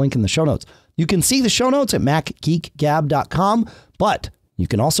always, put a link in the show notes. You can see the show notes at macgeekgab.com, but you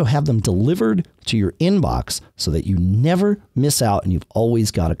can also have them delivered to your inbox so that you never miss out, and you've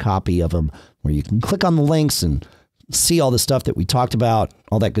always got a copy of them where you can click on the links and see all the stuff that we talked about,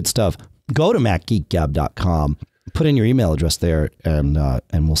 all that good stuff. Go to macgeekgab.com, put in your email address there, and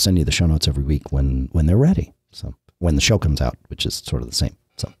we'll send you the show notes every week when they're ready. So when the show comes out, which is sort of the same.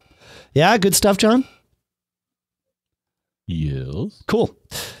 So yeah, good stuff, John. Yes. Cool.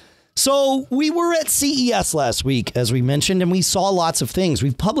 So we were at CES last week, as we mentioned, and we saw lots of things.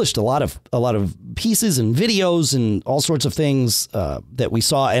 We've published a lot of pieces and videos and all sorts of things that we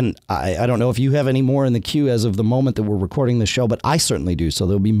saw. And I don't know if you have any more in the queue as of the moment that we're recording the show, but I certainly do. So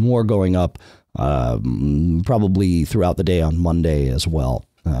there'll be more going up probably throughout the day on Monday as well.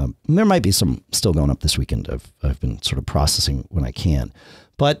 There might be some still going up this weekend. I've been sort of processing when I can.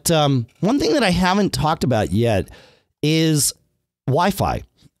 But one thing that I haven't talked about yet is Wi-Fi.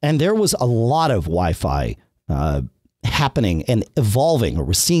 And there was a lot of Wi-Fi happening and evolving, or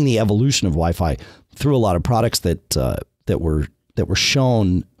we're seeing the evolution of Wi-Fi through a lot of products that were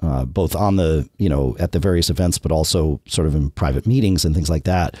shown both on the, at the various events, but also sort of in private meetings and things like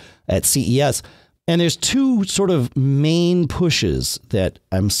that at CES. And there's two sort of main pushes that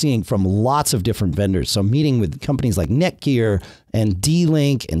I'm seeing from lots of different vendors. So I'm meeting with companies like Netgear and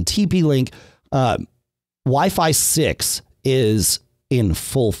D-Link and TP-Link. Wi-Fi 6 is in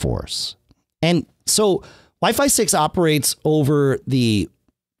full force. And so Wi-Fi 6 operates over the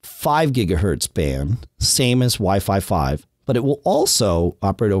 5 gigahertz band, same as Wi-Fi 5, but it will also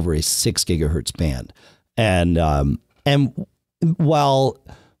operate over a 6 gigahertz band. And while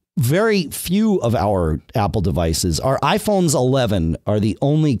very few of our Apple devices, our iPhones 11 are the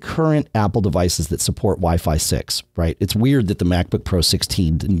only current Apple devices that support Wi-Fi 6, right? It's weird that the MacBook Pro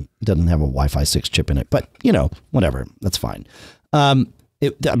 16 doesn't have a Wi-Fi 6 chip in it, but whatever, that's fine. I'm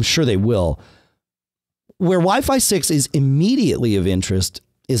sure they will. Where Wi-Fi 6 is immediately of interest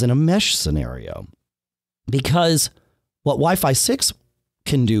is in a mesh scenario, because what Wi-Fi 6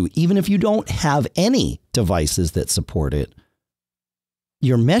 can do, even if you don't have any devices that support it,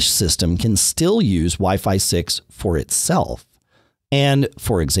 your mesh system can still use Wi-Fi 6 for itself. And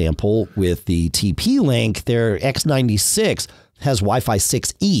for example, with the TP-Link, their X96 has Wi-Fi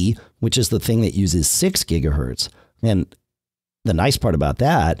 6E, which is the thing that uses 6 gigahertz. And the nice part about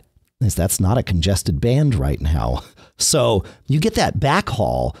that is that's not a congested band right now. So you get that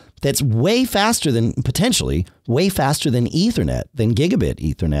backhaul that's way faster than, potentially way faster than Ethernet, than gigabit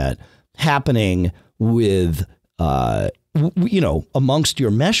Ethernet, happening with, amongst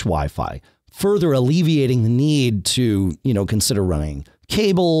your mesh Wi-Fi, further alleviating the need to, consider running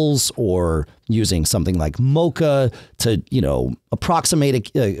cables or using something like Mocha to,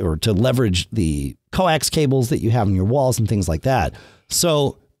 approximate or to leverage the coax cables that you have in your walls and things like that.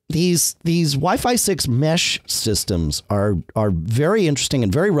 So these Wi-Fi 6 mesh systems are very interesting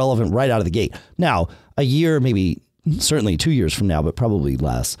and very relevant right out of the gate. Now, a year, maybe certainly 2 years from now, but probably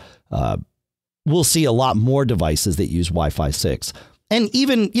less, we'll see a lot more devices that use Wi-Fi 6. And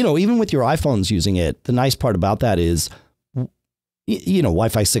even with your iPhones using it, the nice part about that is,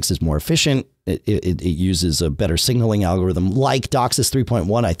 Wi-Fi 6 is more efficient. It uses a better signaling algorithm like DOCSIS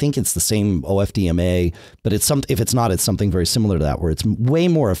 3.1. I think it's the same OFDMA, but if it's not, it's something very similar to that, where it's way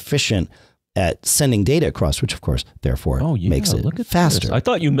more efficient at sending data across, which of course, therefore, makes it faster. This. I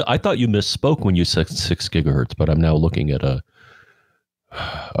thought you misspoke when you said 6 gigahertz, but I'm now looking at a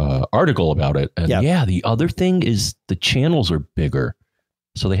article about it. And yeah, the other thing is the channels are bigger.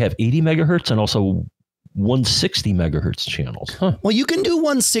 So they have 80 megahertz and also 160 megahertz channels. Huh. Well, you can do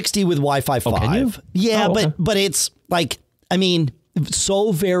 160 with Wi-Fi 5. Can you? Yeah, but it's like,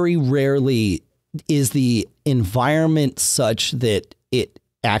 so very rarely is the environment such that it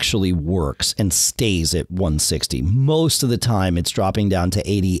actually works and stays at 160. Most of the time it's dropping down to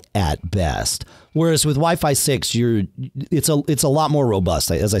 80 at best. Whereas with Wi-Fi 6, it's a lot more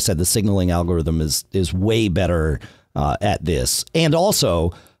robust. As I said, the signaling algorithm is way better at this. And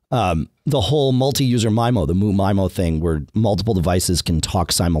also the whole multi-user MIMO, the MIMO thing, where multiple devices can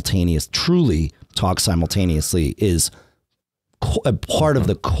truly talk simultaneously, is a part of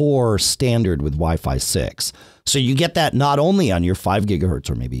the core standard with Wi-Fi 6. So you get that not only on your 5 gigahertz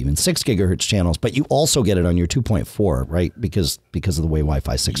or maybe even 6 gigahertz channels, but you also get it on your 2.4, right? Because of the way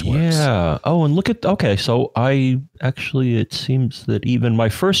Wi-Fi 6 works. Yeah. Oh, and okay. So it seems that even my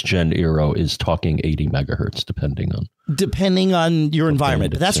first gen Eero is talking 80 megahertz, depending on your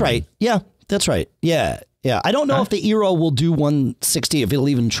environment. That's right. Yeah, that's right. Yeah. Yeah, I don't know if the Eero will do 160, if it'll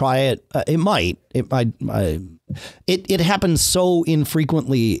even try it. It might. It happens so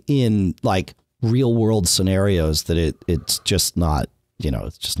infrequently in like real world scenarios that it's just not,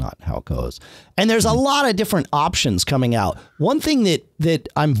 it's just not how it goes. And there's a lot of different options coming out. One thing that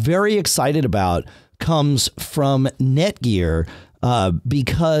I'm very excited about comes from Netgear,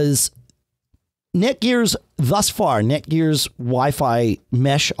 because Netgear's Wi-Fi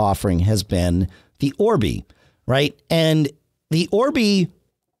mesh offering has been the Orbi, right? And the Orbi,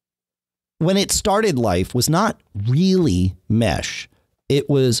 when it started life, was not really mesh. It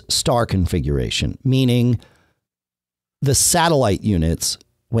was star configuration, meaning the satellite units,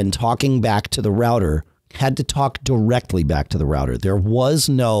 when talking back to the router, had to talk directly back to the router. There was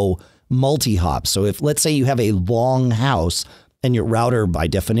no multi-hop. So if, let's say you have a long house and your router, by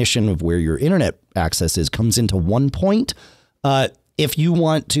definition of where your internet access is, comes into one point, if you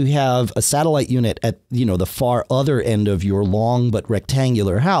want to have a satellite unit at, the far other end of your long but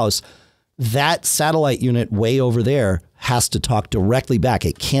rectangular house, that satellite unit way over there has to talk directly back.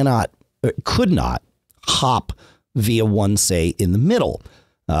 It could not hop via one, say, in the middle.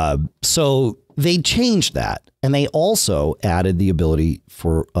 So they changed that. And they also added the ability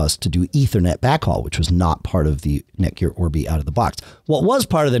for us to do Ethernet backhaul, which was not part of the Netgear Orbi out of the box. What was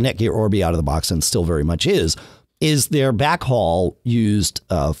part of the Netgear Orbi out of the box, and still very much is their backhaul used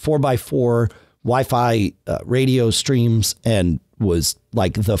 4x4 Wi-Fi radio streams and was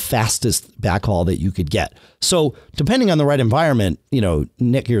like the fastest backhaul that you could get. So depending on the right environment,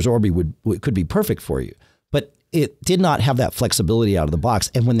 Netgear's Orbi could be perfect for you. But it did not have that flexibility out of the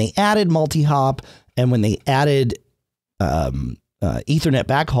box. And when they added multi-hop and when they added Ethernet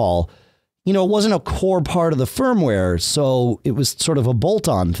backhaul, it wasn't a core part of the firmware, so it was sort of a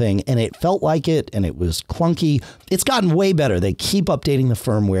bolt-on thing, and it felt like it, and it was clunky. It's gotten way better. They keep updating the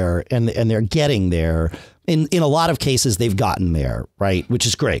firmware, and they're getting there. In a lot of cases, they've gotten there, right? Which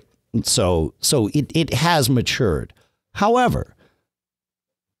is great. So it has matured. However,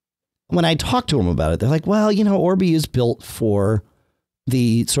 when I talk to them about it, they're like, well, Orbi is built for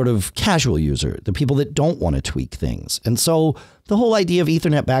the sort of casual user, the people that don't want to tweak things. And so the whole idea of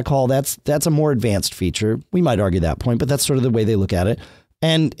Ethernet backhaul, that's a more advanced feature. We might argue that point, but that's sort of the way they look at it.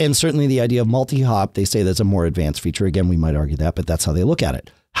 And certainly the idea of multi-hop, they say that's a more advanced feature. Again, we might argue that, but that's how they look at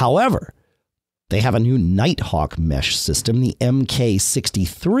it. However, they have a new Nighthawk mesh system, the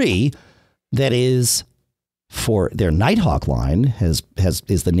MK63, that is for their Nighthawk line is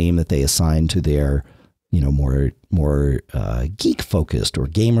the name that they assign to their more geek focused or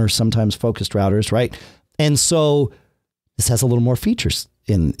gamer sometimes focused routers, right? And so this has a little more features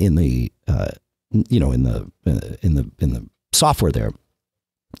in the software there,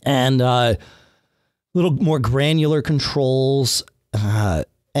 and a little more granular controls,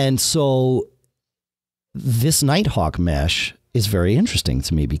 and so this Nighthawk mesh is very interesting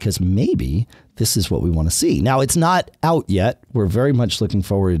to me because maybe this is what we want to see. Now, it's not out yet. We're very much looking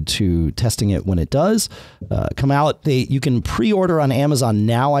forward to testing it when it does come out. You can pre-order on Amazon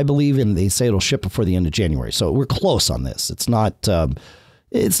now, I believe, and they say it'll ship before the end of January. So we're close on this. It's not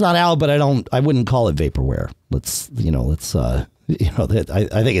out, but I wouldn't call it vaporware. I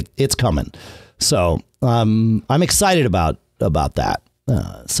think it's coming. So I'm excited about that.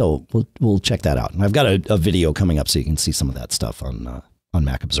 So we'll check that out. And I've got a video coming up so you can see some of that stuff on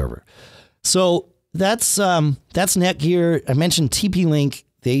Mac Observer. So that's Netgear. I mentioned TP-Link.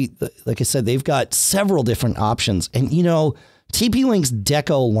 Like I said, they've got several different options. And, TP-Link's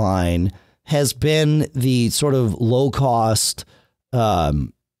Deco line has been the sort of low cost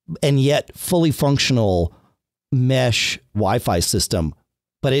and yet fully functional mesh Wi-Fi system.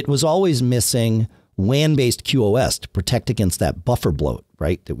 But it was always missing WAN-based QoS to protect against that buffer bloat,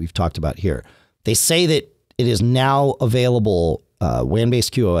 right, that we've talked about here. They say that it is now available,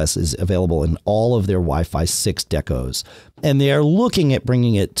 WAN-based QoS is available in all of their Wi-Fi 6 decos, and they are looking at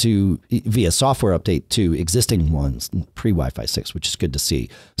bringing it via software update to existing ones pre-Wi-Fi 6, which is good to see.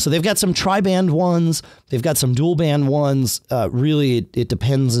 So they've got some tri-band ones, they've got some dual band ones. Really, it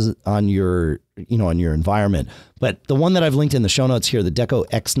depends on your environment. But the one that I've linked in the show notes here, the Deco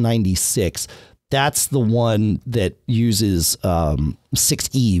X96. That's the one that uses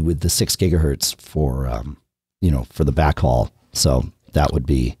 6E with the 6 gigahertz for the backhaul. So that would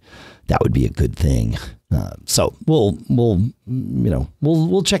be a good thing. So we'll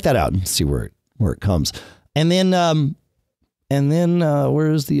check that out and see where it comes. And then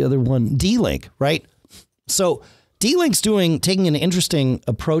where's the other one? D-Link, right? So D-Link's taking an interesting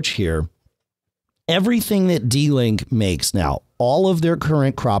approach here. Everything that D-Link makes now, all of their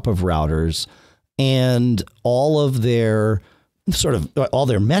current crop of routers and all of their all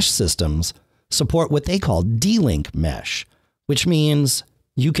their mesh systems support what they call D-Link mesh, which means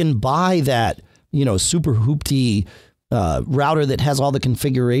you can buy that, super hoopty router that has all the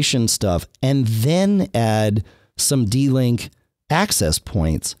configuration stuff and then add some D-Link access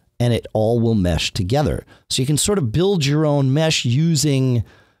points and it all will mesh together. So you can sort of build your own mesh using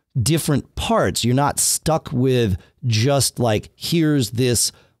different parts. You're not stuck with just like, here's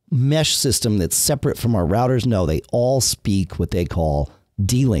this mesh system that's separate from our routers. No, they all speak what they call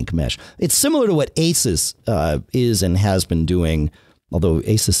D-Link mesh. It's similar to what Asus is and has been doing, although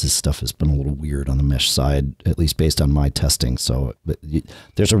Asus's stuff has been a little weird on the mesh side, at least based on my testing. So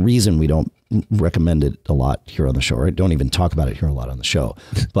there's a reason we don't recommend it a lot here on the show, right? Don't even talk about it here a lot on the show.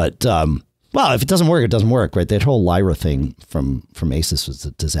 But, well, if it doesn't work, it doesn't work, right? That whole Lyra thing from Asus was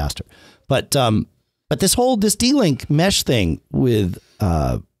a disaster. But this D-Link mesh thing with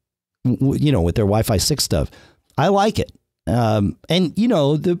with their Wi-Fi 6 stuff, I like it. And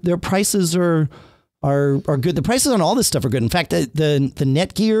their prices are good. The prices on all this stuff are good. In fact, the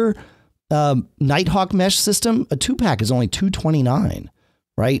Netgear Nighthawk mesh system, a 2-pack is only $229,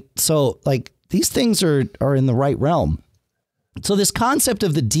 right? So like these things are in the right realm. So this concept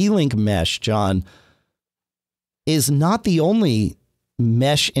of the D-Link mesh, John, is not the only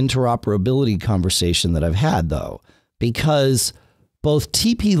mesh interoperability conversation that I've had, though, because both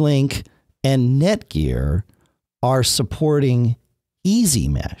TP-Link and Netgear are supporting Easy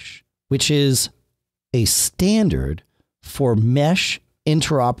Mesh, which is a standard for mesh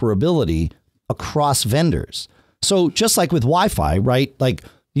interoperability across vendors. So just like with Wi-Fi, right? Like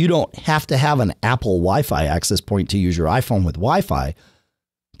you don't have to have an Apple Wi-Fi access point to use your iPhone with Wi-Fi,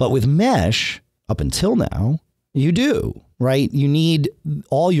 but with mesh, up until now, you do, right? You need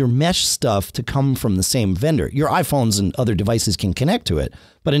all your mesh stuff to come from the same vendor. Your iPhones and other devices can connect to it,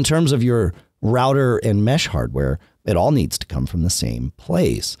 but in terms of your router and mesh hardware, it all needs to come from the same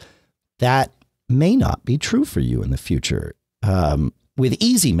place. That may not be true for you in the future with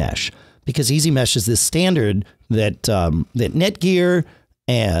Easy Mesh, because Easy Mesh is this standard that that Netgear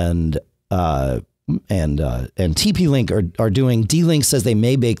and TP-Link are doing. D-Link says they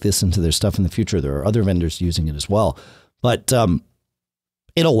may bake this into their stuff in the future. There are other vendors using it as well, but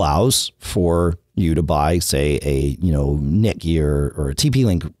it allows for you to buy, say, a Netgear or a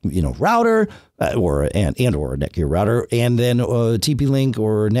TP-Link router or a Netgear router, and then a TP-Link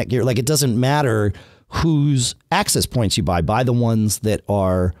or Netgear. Like, it doesn't matter whose access points you buy. Buy the ones that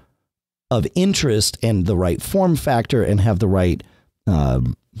are of interest and the right form factor and have the right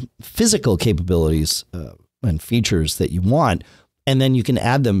physical capabilities and features that you want, and then you can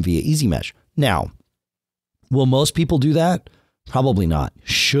add them via Easy Mesh. Now, will most people do that? Probably not.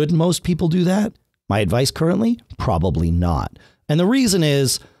 Should most people do that? My advice currently, probably not. And the reason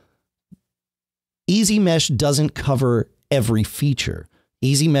is Easy Mesh doesn't cover every feature.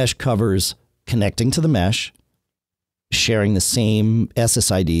 Easy Mesh covers connecting to the mesh, sharing the same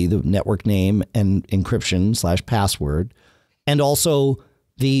SSID, the network name and encryption / password, and also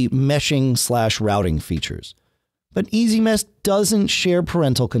the meshing / routing features. But Easy Mesh doesn't share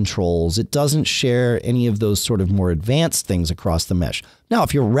parental controls. It doesn't share any of those sort of more advanced things across the mesh. Now,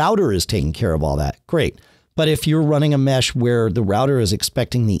 if your router is taking care of all that, great. But if you're running a mesh where the router is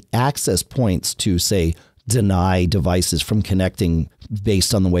expecting the access points to, say, deny devices from connecting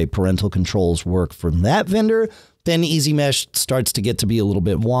based on the way parental controls work from that vendor, then Easy Mesh starts to get to be a little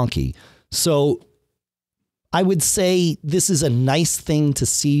bit wonky. So I would say this is a nice thing to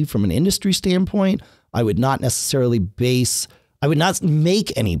see from an industry standpoint. I would not necessarily I would not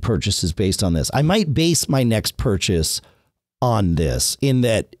make any purchases based on this. I might base my next purchase on this, in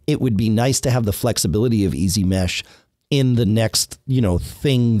that it would be nice to have the flexibility of Easy Mesh in the next,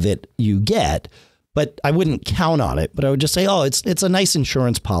 thing that you get, but I wouldn't count on it. But I would just say, oh, it's a nice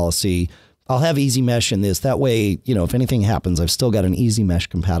insurance policy. I'll have Easy Mesh in this. That way, if anything happens, I've still got an Easy Mesh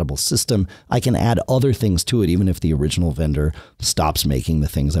compatible system. I can add other things to it, even if the original vendor stops making the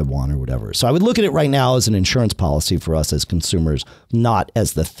things I want or whatever. So I would look at it right now as an insurance policy for us as consumers, not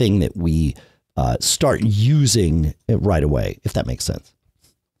as the thing that we start using it right away, if that makes sense.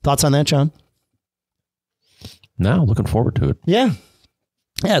 Thoughts on that, John? No, looking forward to it. Yeah,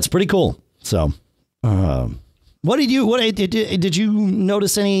 it's pretty cool. So, did you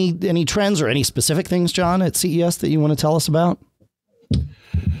notice any trends or any specific things, John, at CES that you want to tell us about?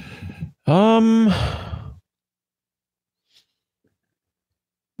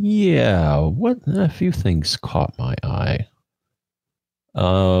 Yeah, what a few things caught my eye.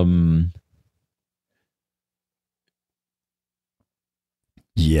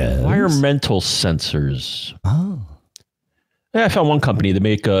 Yes. Environmental sensors. Oh. Yeah, I found one company that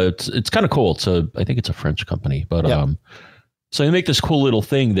make it's kind of cool. I think it's a French company, but Yep. So they make this cool little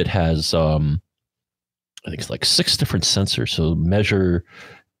thing that has I think it's like 6 different sensors. So measure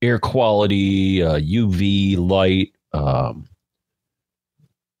air quality, UV light.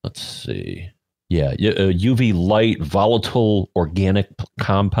 Let's see. Yeah, UV light, volatile organic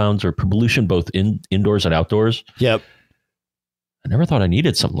compounds, or pollution both indoors and outdoors. Yep. I never thought I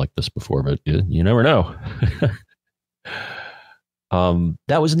needed something like this before, but you never know.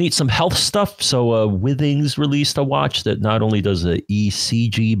 That was neat. Some health stuff. So Withings released a watch that not only does a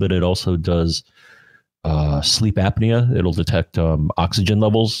ECG, but it also does sleep apnea. It'll detect oxygen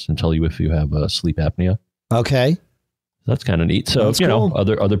levels and tell you if you have sleep apnea. Okay. That's kind of neat. So, That's you know,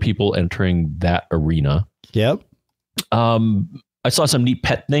 cool. other people entering that arena. Yep. I saw some neat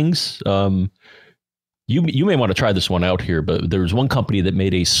pet things. You may want to try this one out here, but there was one company that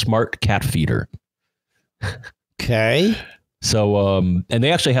made a smart cat feeder. Okay. So, and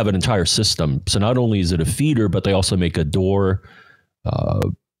they actually have an entire system. So not only is it a feeder, but they also make a door.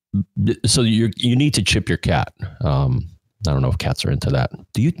 So you need to chip your cat. I don't know if cats are into that.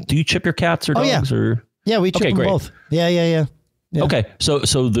 Do you chip your cats or dogs? Yeah. Or Yeah, we chip them great. both. Yeah. Okay, so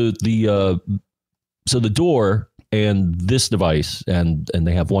the door and this device and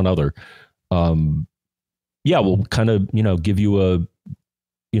they have one other. Will kind of give you a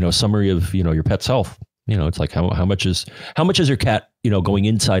summary of your pet's health. It's like how much is your cat going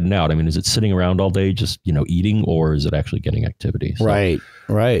inside and out? I mean, is it sitting around all day just eating, or is it actually getting activity? So, Right.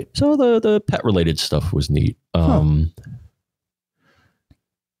 So the pet related stuff was neat.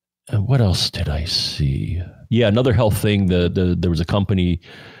 What else did I see? Yeah, another health thing. There was a company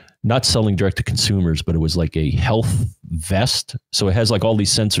not selling direct to consumers, but it was like a health vest. So it has like all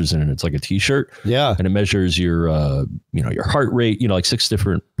these sensors in it. It's like a t-shirt. Yeah. And it measures your your heart rate, like 6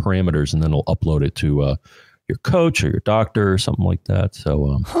 different parameters, and then it'll upload it to your coach or your doctor or something like that.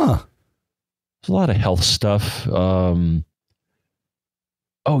 So there's a lot of health stuff.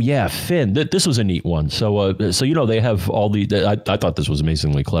 Oh yeah, Finn. This was a neat one. So they have all I thought this was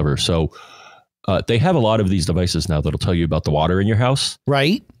amazingly clever. So they have a lot of these devices now that'll tell you about the water in your house.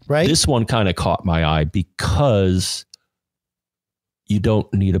 Right. This one kind of caught my eye because you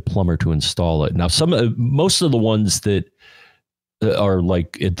don't need a plumber to install it. Now, most of the ones that are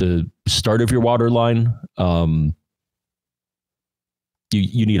like at the start of your water line,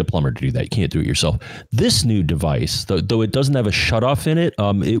 you need a plumber to do that. You can't do it yourself. This new device, though it doesn't have a shutoff in it,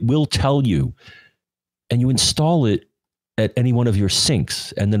 it will tell you, and you install it at any one of your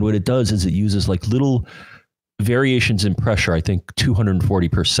sinks. And then what it does is it uses like little variations in pressure, I think 240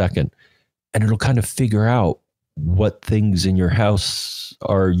 per second. And it'll kind of figure out what things in your house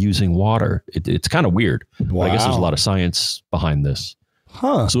are using water. It's kind of weird. Wow. I guess there's a lot of science behind this.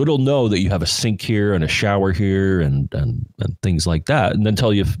 Huh. So it'll know that you have a sink here and a shower here and things like that. And then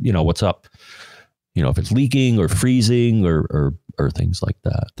tell you what's up, if it's leaking or freezing or things like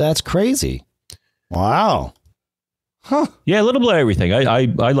that. That's crazy. Wow. Huh. Yeah, a little bit of everything.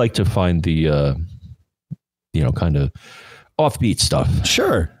 I like to find the kind of offbeat stuff.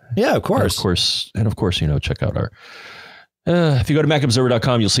 Sure. Yeah, of course. And of course, check out our if you go to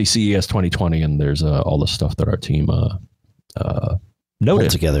macobserver.com, you'll see CES 2020, and there's all the stuff that our team noted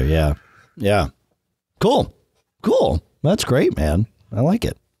Pulled together. Yeah. Cool. That's great, man. I like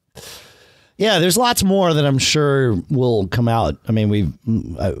it. Yeah, there's lots more that I'm sure will come out. I mean,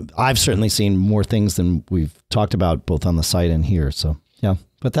 I've certainly seen more things than we've talked about both on the site and here. So yeah,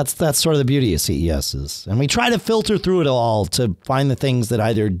 but that's sort of the beauty of CES is, and we try to filter through it all to find the things that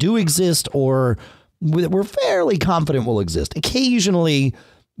either do exist or we're fairly confident will exist. Occasionally,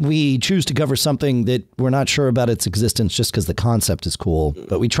 we choose to cover something that we're not sure about its existence just because the concept is cool.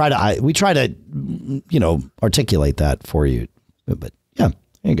 But we try to articulate that for you. But yeah,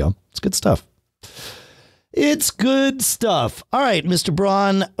 there you go. It's good stuff. It's good stuff. All right, Mr.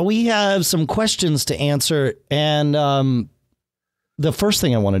 Braun, we have some questions to answer. And the first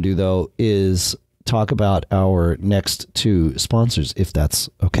thing I want to do, though, is talk about our next 2 sponsors, if that's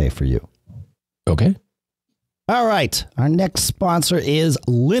okay for you. Okay. All right. Our next sponsor is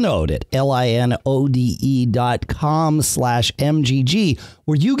Linode at linode.com/MGG,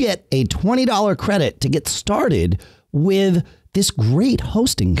 where you get a $20 credit to get started with this great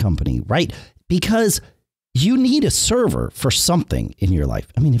hosting company, right? Because you need a server for something in your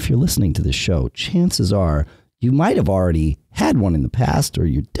life. I mean, if you're listening to this show, chances are You might have already had one in the past, or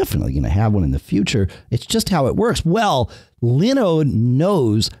you're definitely going to have one in the future. It's just how it works. Well, Linode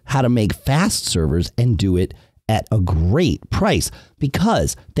knows how to make fast servers and do it at a great price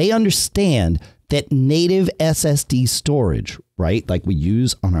because they understand that native SSD storage, right, like we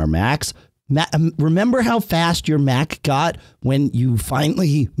use on our Macs. Remember how fast your Mac got when you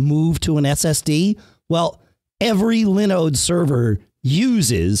finally moved to an SSD? Well, every Linode server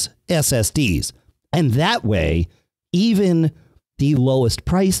uses SSDs. And that way, even the lowest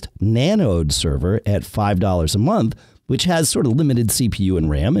priced Nanode server at $5 a month, which has sort of limited CPU and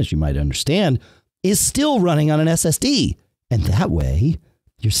RAM, as you might understand, is still running on an SSD. And that way,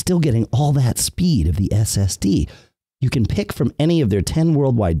 you're still getting all that speed of the SSD. You can pick from any of their 10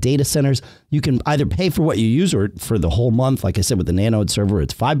 worldwide data centers. You can either pay for what you use or for the whole month. Like I said, with the Nanode server,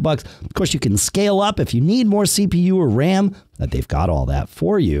 it's $5. Of course, you can scale up if you need more CPU or RAM. They've got all that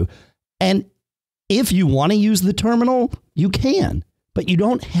for you. And if you want to use the terminal, you can, but you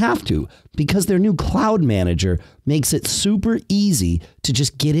don't have to because their new cloud manager makes it super easy to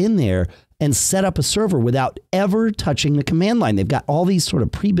just get in there and set up a server without ever touching the command line. They've got all these sort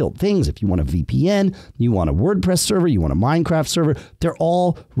of pre-built things. If you want a VPN, you want a WordPress server, you want a Minecraft server, they're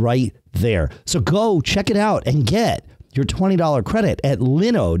all right there. So go check it out and get your $20 credit at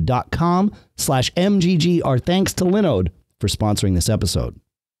linode.com/MGG. Our thanks to Linode for sponsoring this episode.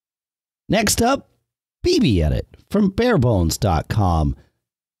 Next up, BB-Edit from barebones.com.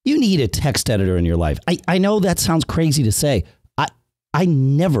 You need a text editor in your life. I know that sounds crazy to say. I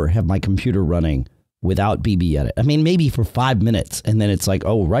never have my computer running without BB-Edit. I mean, maybe for 5 minutes, and then it's like,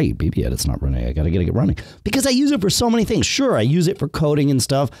 oh, right, BB-Edit's not running. I got to get it running. Because I use it for so many things. Sure, I use it for coding and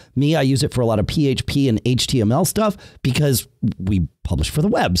stuff. I use it for a lot of PHP and HTML stuff because we publish for the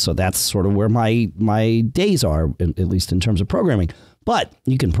web. So that's sort of where my days are, at least in terms of programming. But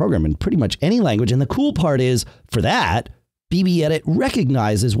you can program in pretty much any language. And the cool part is, for that, BB-Edit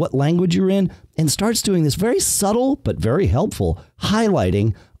recognizes what language you're in and starts doing this very subtle but very helpful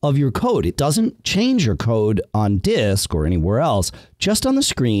highlighting of your code. It doesn't change your code on disk or anywhere else, just on the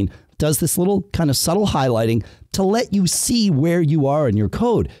screen. Does this little kind of subtle highlighting to let you see where you are in your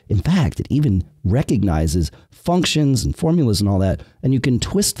code. In fact, it even recognizes functions and formulas and all that, and you can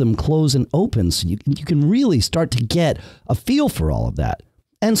twist them close and open so you can really start to get a feel for all of that.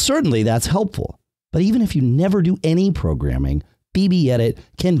 And certainly that's helpful. But even if you never do any programming, BB-Edit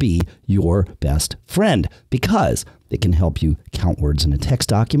can be your best friend because it can help you count words in a text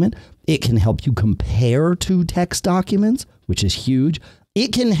document. It can help you compare two text documents, which is huge.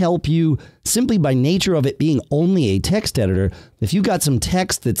 It can help you simply by nature of it being only a text editor. If you got some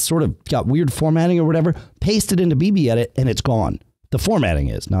text that's sort of got weird formatting or whatever, paste it into BB-Edit and it's gone. The formatting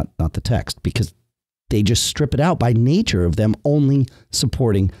is, not the text, because they just strip it out by nature of them only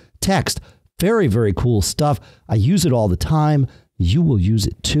supporting text. Very, very cool stuff. I use it all the time. You will use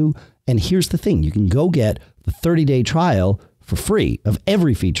it too. And here's the thing. You can go get the 30-day trial for free of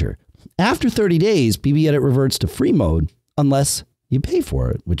every feature. After 30 days, BB-Edit reverts to free mode unless you pay for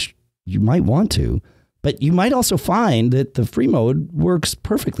it, which you might want to. But you might also find that the free mode works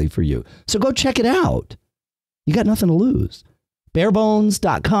perfectly for you. So go check it out. You got nothing to lose.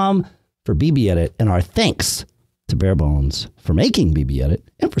 Barebones.com for BB-Edit, and our thanks to Barebones for making BB-Edit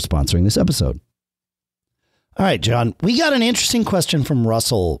and for sponsoring this episode. All right, John, we got an interesting question from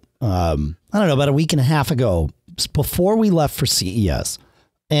Russell, I don't know, about a week and a half ago, before we left for CES.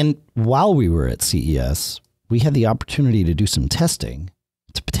 And while we were at CES, we had the opportunity to do some testing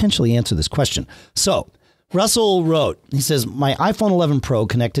to potentially answer this question. So Russell wrote, he says, my iPhone 11 Pro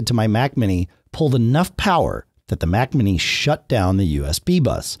connected to my Mac Mini pulled enough power that the Mac Mini shut down the USB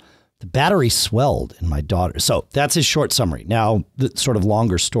bus. The battery swelled in my daughter. So that's his short summary. Now, the sort of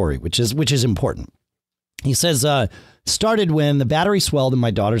longer story, which is important. He says, started when the battery swelled in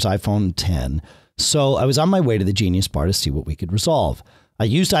my daughter's iPhone 10. So I was on my way to the Genius Bar to see what we could resolve. I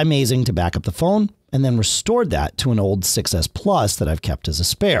used iMazing to back up the phone and then restored that to an old 6S Plus that I've kept as a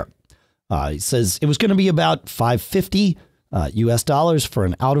spare. He says it was going to be about $550 US dollars for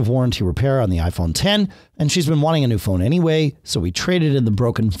an out of warranty repair on the iPhone 10. And she's been wanting a new phone anyway. So we traded in the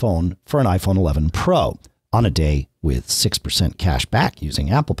broken phone for an iPhone 11 Pro on a day with 6% cash back using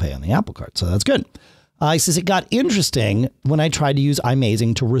Apple Pay on the Apple Card. So that's good. He says it got interesting when I tried to use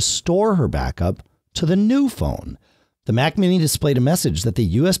iMazing to restore her backup to the new phone. The Mac Mini displayed a message that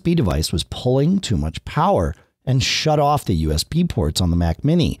the USB device was pulling too much power and shut off the USB ports on the Mac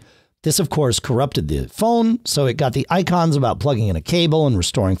Mini. This, of course, corrupted the phone, so it got the icons about plugging in a cable and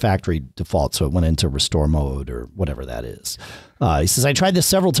restoring factory default, so it went into restore mode or whatever that is. He says, I tried this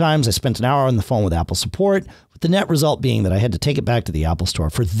several times. I spent an hour on the phone with Apple support, with the net result being that I had to take it back to the Apple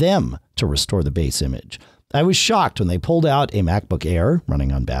Store for them to restore the base image. I was shocked when they pulled out a MacBook Air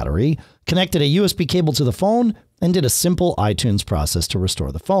running on battery, connected a USB cable to the phone, and did a simple iTunes process to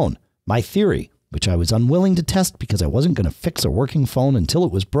restore the phone. My theory, which I was unwilling to test because I wasn't going to fix a working phone until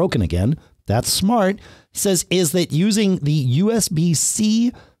it was broken again. That's smart. He says, is that using the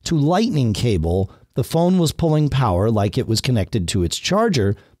USB-C to Lightning cable, the phone was pulling power like it was connected to its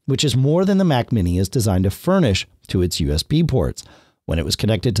charger, which is more than the Mac Mini is designed to furnish to its USB ports. When it was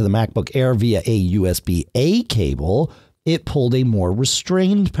connected to the MacBook Air via a USB-A cable, it pulled a more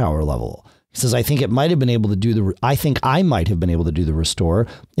restrained power level. He says, I think I might have been able to do the restore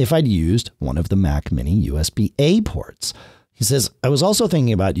if I'd used one of the Mac Mini USB-A ports. He says, I was also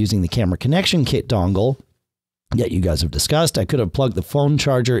thinking about using the camera connection kit dongle that you guys have discussed. I could have plugged the phone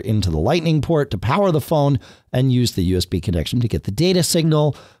charger into the Lightning port to power the phone and used the USB connection to get the data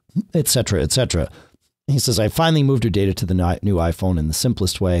signal, etc., etc. He says, I finally moved her data to the new iPhone in the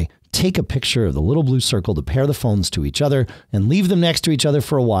simplest way. Take a picture of the little blue circle to pair the phones to each other and leave them next to each other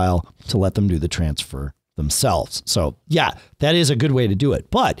for a while to let them do the transfer themselves. So yeah, that is a good way to do it.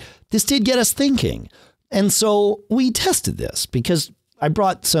 But this did get us thinking. And so we tested this because I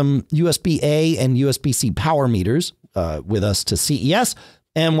brought some USB-A and USB-C power meters with us to CES.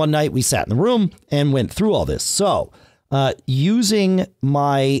 And one night we sat in the room and went through all this. So I was using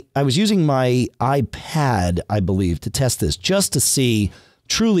my iPad, I believe, to test this just to see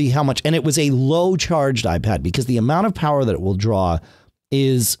truly how much, and it was a low charged iPad because the amount of power that it will draw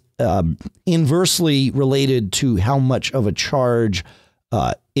is inversely related to how much of a charge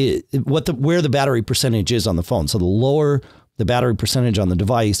where the battery percentage is on the phone. So the lower the battery percentage on the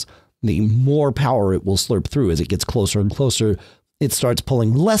device, the more power it will slurp through. As it gets closer and closer, it starts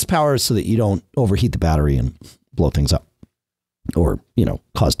pulling less power so that you don't overheat the battery and blow things up or,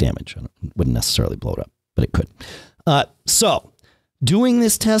 cause damage. It wouldn't necessarily blow it up, but it could. So doing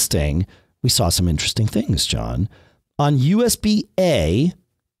this testing, we saw some interesting things, John. On USB-A,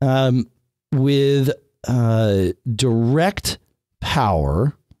 with direct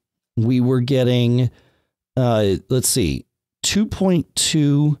power, we were getting,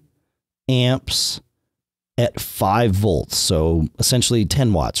 2.2 amps at 5 volts. So essentially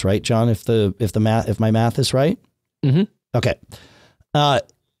 10 watts, right, John? If my math is right? Mm-hmm. Okay. And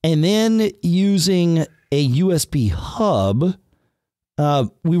then using a USB hub,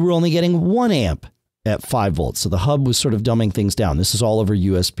 we were only getting 1 amp at 5 volts. So the hub was sort of dumbing things down. This is all over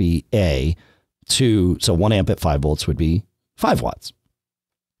USB-A so 1 amp at 5 volts would be 5 watts.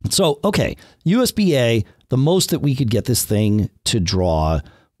 So, okay, USB-A, the most that we could get this thing to draw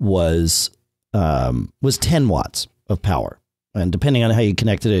was 10 watts of power. And depending on how you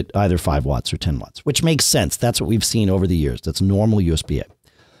connected it, either 5 watts or 10 watts, which makes sense. That's what we've seen over the years. That's normal USB-A.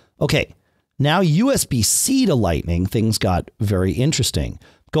 Okay, now USB-C to Lightning, things got very interesting.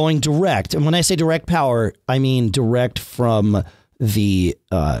 Going direct, and when I say direct power, I mean direct from the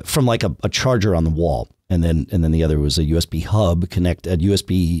from like a charger on the wall, and then the other was a USB hub connected, a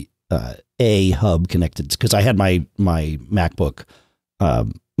USB A hub connected, because I had my MacBook,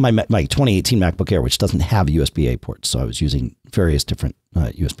 my 2018 MacBook Air, which doesn't have a USB A port, so I was using various different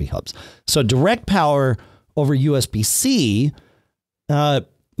USB hubs. So direct power over USB-C,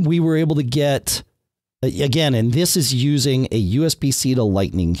 we were able to get, again, and this is using a USB-C to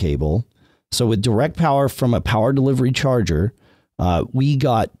Lightning cable. So with direct power from a power delivery charger, we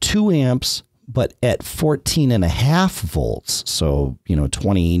got 2 amps, but at 14.5 volts. So,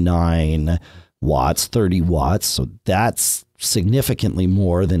 29 watts, 30 watts. So that's significantly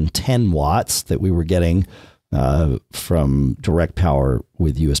more than 10 watts that we were getting from direct power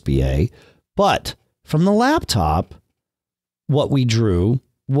with USB-A. But from the laptop, what we drew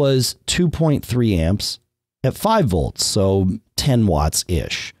was 2.3 amps at 5 volts, so 10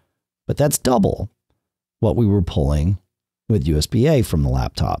 watts-ish. But that's double what we were pulling with USB-A from the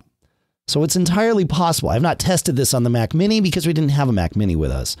laptop. So it's entirely possible. I've not tested this on the Mac Mini because we didn't have a Mac Mini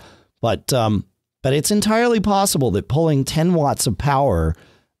with us. But it's entirely possible that pulling 10 watts of power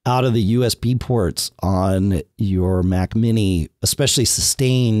out of the USB ports on your Mac Mini, especially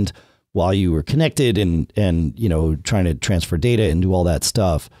sustained while you were connected and trying to transfer data and do all that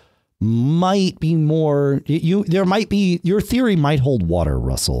stuff, might be more. Your theory might hold water,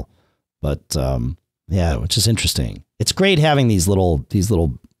 Russell. But yeah, which is interesting. It's great having these little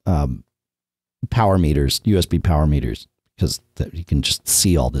power meters, USB power meters, because you can just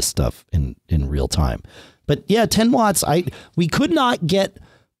see all this stuff in real time. But yeah, 10 watts. We could not get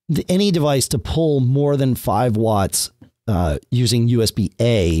any device to pull more than 5 watts using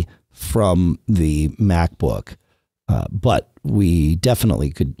USB-A from the MacBook. But we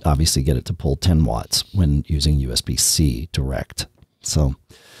definitely could obviously get it to pull 10 watts when using USB-C direct. So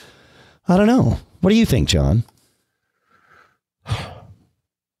I don't know. What do you think, John?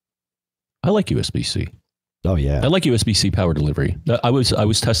 I like USB-C. Oh yeah, I like USB-C power delivery. I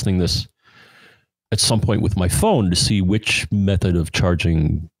was testing this at some point with my phone to see which method of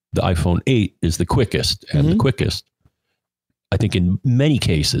charging the iPhone 8 is the quickest, and the quickest, I think in many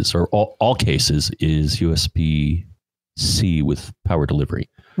cases or all cases, is USB-C with power delivery.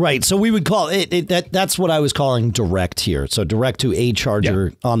 Right. So we would call it that's what I was calling direct here. So direct to a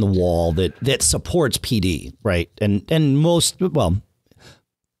charger on the wall that supports PD. Right. And most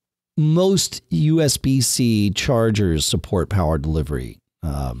USB-C chargers support power delivery.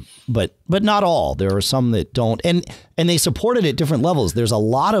 But not all. There are some that don't. And they support it at different levels. There's a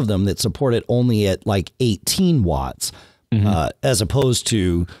lot of them that support it only at like 18 watts, as opposed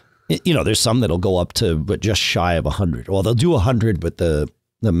to, there's some that'll go up to but just shy of 100. Well, they'll do 100, but the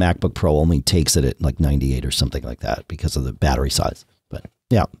MacBook Pro only takes it at like 98 or something like that because of the battery size. But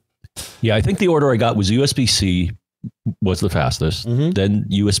yeah. Yeah, I think the order I got was USB-C was the fastest, then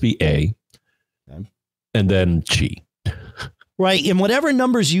USB-A, and then Qi. Right. And whatever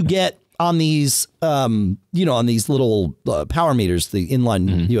numbers you get on these, on these little power meters, the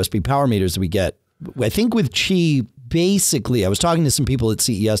inline USB power meters that we get, I think with Qi, basically, I was talking to some people at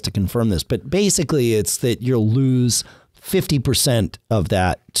CES to confirm this, but basically it's that you'll lose 50% of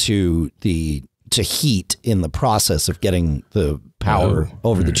that to heat in the process of getting the power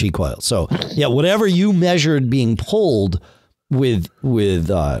over the Qi coil. So yeah, whatever you measured being pulled with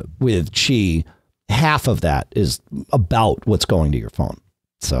Qi, half of that is about what's going to your phone.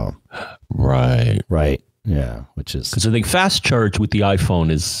 So right. Yeah. Which is because I think fast charge with the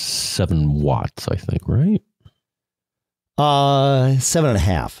iPhone is 7 watts, I think, right?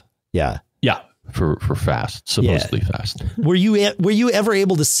 7.5. Yeah. Yeah. For fast, supposedly fast. Were you ever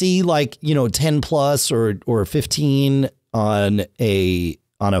able to see like, 10 plus or 15 on a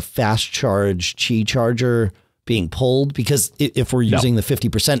fast charge Qi charger being pulled? Because if we're using the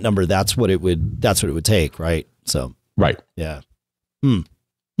 50% number, that's what it would take. Right. So, right. Yeah.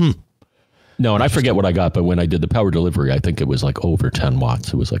 No, and I forget what I got, but when I did the power delivery, I think it was like over 10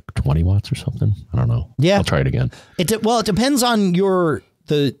 watts. It was like 20 watts or something. I don't know. Yeah. I'll try it again. It depends on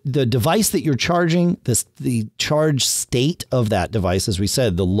the device that you're charging, the charge state of that device. As we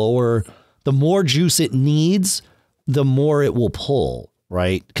said, the more juice it needs, the more it will pull,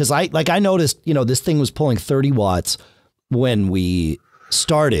 right? Because I noticed, this thing was pulling 30 watts when we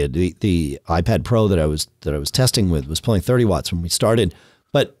started. The iPad Pro that I was testing with was pulling 30 watts when we started,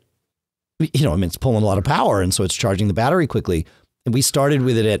 but it's pulling a lot of power, and so it's charging the battery quickly. And we started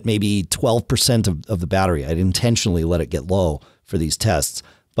with it at maybe 12% of the battery. I'd intentionally let it get low for these tests.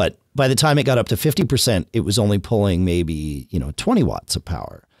 But by the time it got up to 50%, it was only pulling maybe, 20 watts of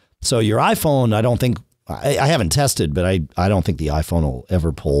power. So your iPhone, I haven't tested, but I don't think the iPhone will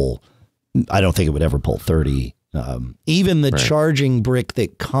ever pull, I don't think it would ever pull 30. Even the charging brick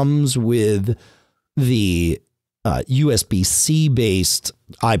that comes with the USB-C based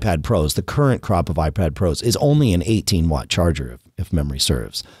iPad Pros, the current crop of iPad Pros, is only an 18 watt charger if memory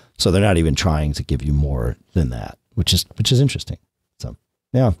serves. So they're not even trying to give you more than that, which is interesting. So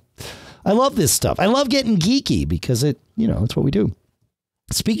yeah, I love this stuff. I love getting geeky because it's what we do.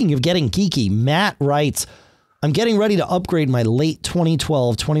 Speaking of getting geeky, Matt writes, I'm getting ready to upgrade my late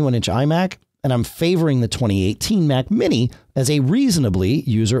 2012 21-inch iMac, and I'm favoring the 2018 Mac Mini as a reasonably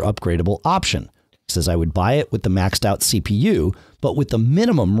user upgradable option. He says I would buy it with the maxed out CPU, but with the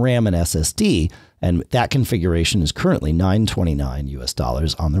minimum RAM and SSD, and that configuration is currently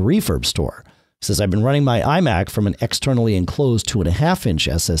 $929 on the refurb store. He says, I've been running my iMac from an externally enclosed 2.5-inch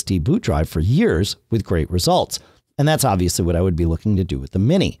SSD boot drive for years with great results. And that's obviously what I would be looking to do with the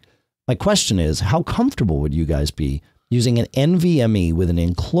Mini. My question is, how comfortable would you guys be using an NVMe with an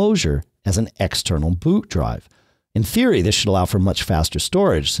enclosure as an external boot drive? In theory, this should allow for much faster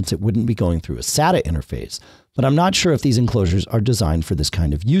storage since it wouldn't be going through a SATA interface. But I'm not sure if these enclosures are designed for this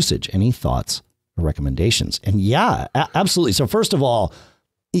kind of usage. Any thoughts or recommendations? And yeah, absolutely. So first of all,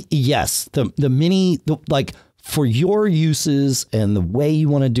 yes, the Mini, like for your uses and the way you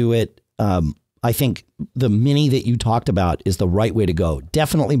want to do it, I think the Mini that you talked about is the right way to go.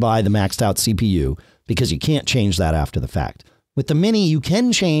 Definitely buy the maxed out CPU because you can't change that after the fact. With the Mini, you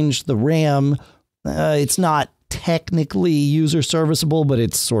can change the RAM. It's not technically user serviceable, but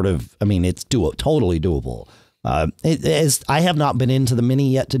it's sort of, it's totally doable. I have not been into the Mini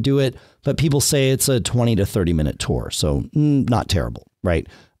yet to do it, but people say it's a 20 to 30 minute tour. So not terrible, right?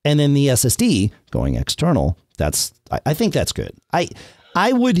 And then the SSD going external, I think that's good.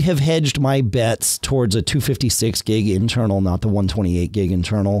 I would have hedged my bets towards a 256 gig internal, not the 128 gig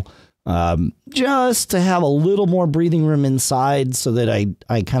internal, just to have a little more breathing room inside so that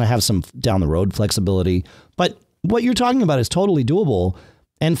I kind of have some down the road flexibility. But what you're talking about is totally doable.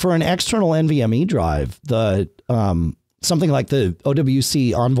 And for an external NVMe drive, something like the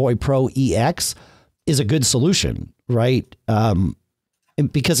OWC Envoy Pro EX is a good solution, right?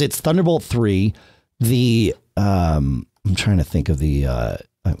 Because it's Thunderbolt 3. I'm trying to think of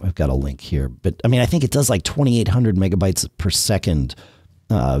I've got a link here, but I mean, I think it does like 2,800 megabytes per second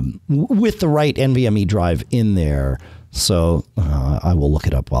with the right NVMe drive in there. So I will look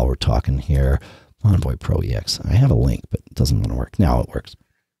it up while we're talking here. Envoy Pro EX. I have a link, but it doesn't want to work. Now it works.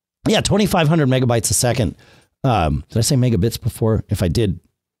 Yeah, 2,500 megabytes a second. Did I say megabits before? If I did,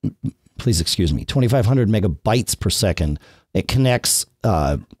 please excuse me. 2,500 megabytes per second. It connects,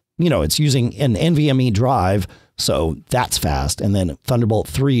 it's using an NVMe drive, so that's fast. And then Thunderbolt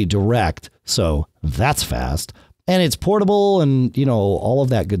 3 direct, so that's fast. And it's portable and, all of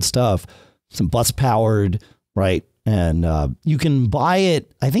that good stuff. Some bus powered, right? And you can buy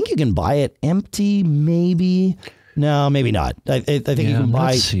it. I think you can buy it empty, maybe. No, maybe not. I think you can buy. I'm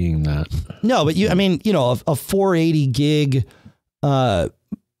not seeing that. No, but a 480 gig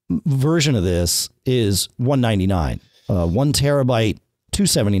version of this is $199. 1 terabyte,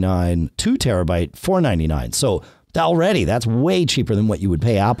 $279. 2 terabyte, $499. So already that's way cheaper than what you would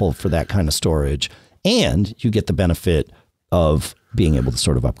pay Apple for that kind of storage, and you get the benefit of being able to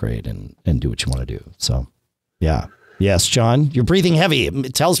sort of upgrade and do what you want to do. So, yeah. Yes, John, you're breathing heavy.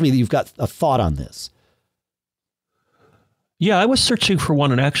 It tells me that you've got a thought on this. Yeah, I was searching for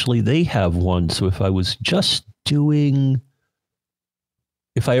one, and actually they have one. So if I was just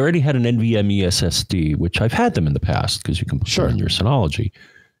if I already had an NVMe SSD, which I've had them in the past because you can put them in your Synology,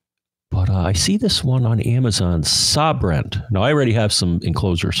 but I see this one on Amazon, Sabrent. Now, I already have some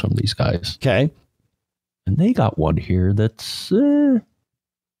enclosures from these guys. Okay. And they got one here that's,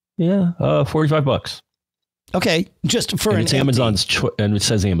 $45. Okay, just for and it's Amazon's and it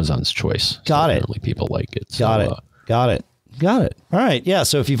says Amazon's choice. Got it. People like it. So, Got it. All right. Yeah.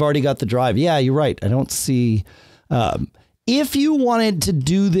 So if you've already got the drive, yeah, you're right. I don't see. If you wanted to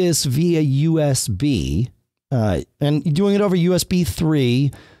do this via USB and doing it over USB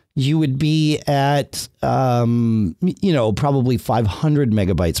 3, you would be at, probably 500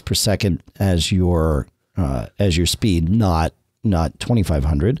 megabytes per second as your speed, not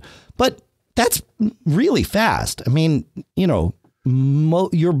 2,500. But that's really fast. I mean,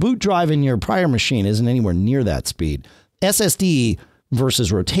 your boot drive in your prior machine isn't anywhere near that speed. SSD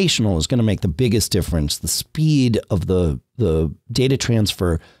versus rotational is going to make the biggest difference. The speed of the data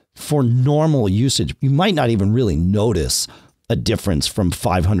transfer for normal usage, you might not even really notice a difference from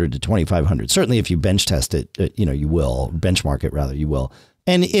 500 to 2,500. Certainly if you bench test it, you will. Benchmark it, rather, you will.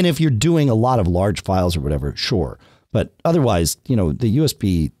 And if you're doing a lot of large files or whatever, sure. But otherwise, the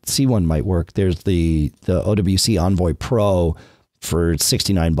USB-C one might work. There's the OWC Envoy Pro for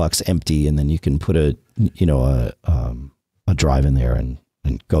 $69 empty, and then you can put a drive in there and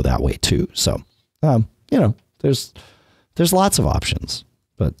go that way too. So, there's lots of options.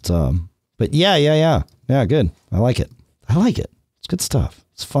 But yeah, good. I like it. It's good stuff.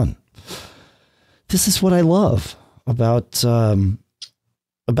 It's fun. This is what I love about the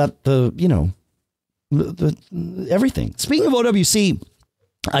everything. Speaking of OWC,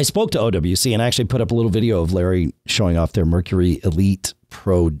 I spoke to OWC and actually put up a little video of Larry showing off their Mercury Elite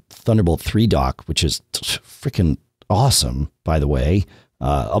Pro Thunderbolt 3 dock, which is freaking awesome, by the way. So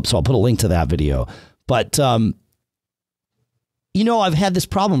I'll put a link to that video. But, I've had this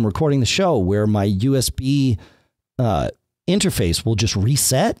problem recording the show where my USB interface will just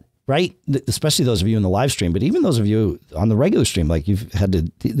reset, right? Especially those of you in the live stream, but even those of you on the regular stream, like you've had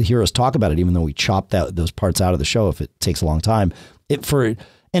to hear us talk about it, even though we chopped those parts out of the show if it takes a long time.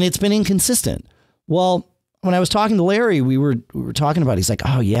 And it's been inconsistent. Well, when I was talking to Larry, we were talking about, he's like,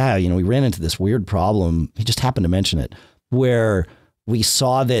 oh yeah, we ran into this weird problem. He just happened to mention it, where we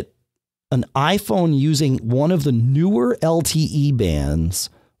saw that an iPhone using one of the newer LTE bands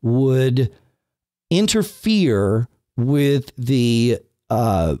would interfere with the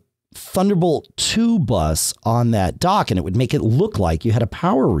Thunderbolt 2 bus on that dock, and it would make it look like you had a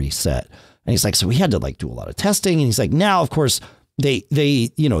power reset. And he's like, so we had to do a lot of testing. And he's like, now, of course,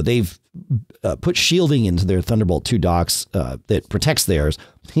 they've put shielding into their Thunderbolt 2 docks that protects theirs.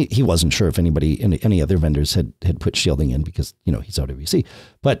 He wasn't sure if any other vendors had put shielding in because, he's OWC.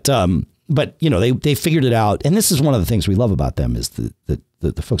 But but you know, they figured it out. And this is one of the things we love about them is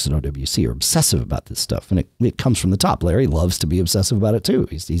the folks at OWC are obsessive about this stuff. And it comes from the top. Larry loves to be obsessive about it too.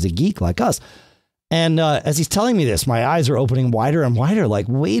 He's a geek like us. And as he's telling me this, my eyes are opening wider and wider. Like,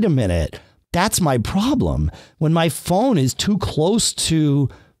 wait a minute, that's my problem. When my phone is too close to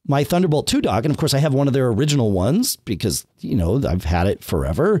my Thunderbolt 2 dock, and of course I have one of their original ones because, you know, I've had it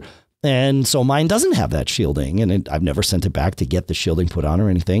forever. And so mine doesn't have that shielding, and I've never sent it back to get the shielding put on or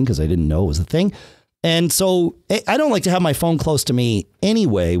anything because I didn't know it was a thing. And so I don't like to have my phone close to me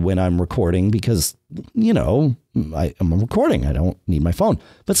anyway when I'm recording because, you know, I'm recording. I don't need my phone.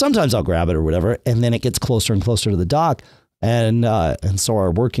 But sometimes I'll grab it or whatever, and then it gets closer and closer to the dock. And so our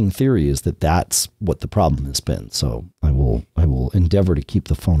working theory is that that's what the problem has been. So I will endeavor to keep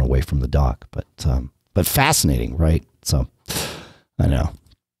the phone away from the dock. But fascinating, right? So I know.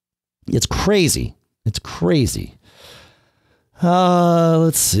 It's crazy. It's crazy.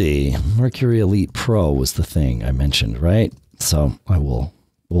 Let's see. Mercury Elite Pro was the thing I mentioned, right? So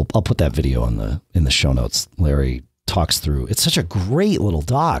I'll put that video in the show notes. Larry talks through. It's such a great little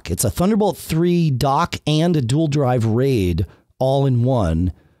dock. It's a Thunderbolt 3 dock and a dual drive RAID all in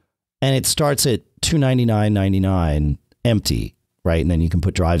one, and it starts at $299.99 empty, right? And then you can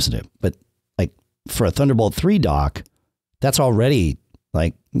put drives in it. But like for a Thunderbolt 3 dock, that's already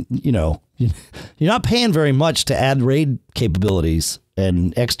like, you know, you're not paying very much to add RAID capabilities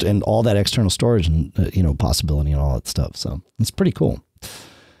and all that external storage and, you know, possibility and all that stuff. So it's pretty cool.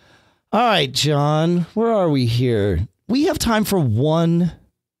 All right, John, where are we here? We have time for one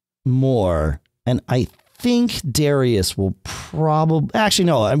more. And I think Darius will probably, actually,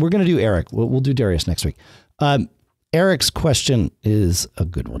 no, we're going to do Eric. We'll do Darius next week. Eric's question is a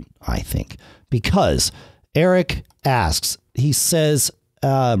good one, I think, because Eric asks, he says,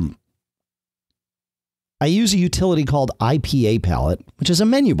 I use a utility called IPA palette, which is a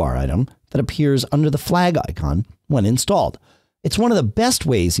menu bar item that appears under the flag icon when installed. It's one of the best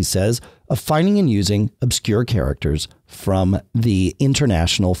ways, he says, of finding and using obscure characters from the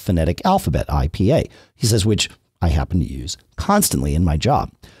International Phonetic Alphabet, IPA. He says, which I happen to use constantly in my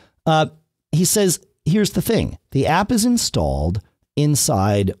job. He says, here's the thing. The app is installed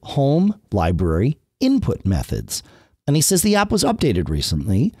inside Home, Library, Input Methods. And he says the app was updated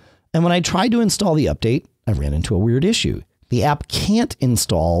recently. And when I tried to install the update, I ran into a weird issue. The app can't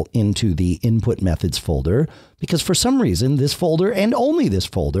install into the Input Methods folder because for some reason, this folder and only this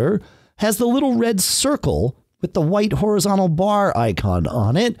folder has the little red circle with the white horizontal bar icon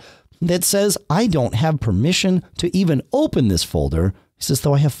on it that says I don't have permission to even open this folder. He says,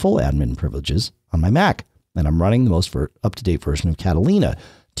 though I have full admin privileges on my Mac and I'm running the most up-to-date version of Catalina.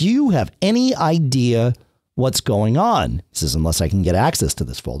 Do you have any idea what's going on? He says, unless I can get access to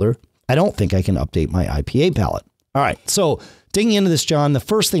this folder, I don't think I can update my IPA palette. All right. So digging into this, John, the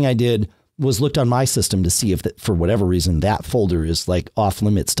first thing I did was looked on my system to see if for whatever reason that folder is like off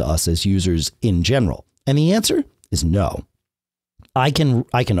limits to us as users in general. And the answer is no. I can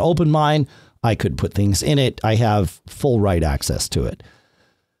open mine. I could put things in it. I have full write access to it.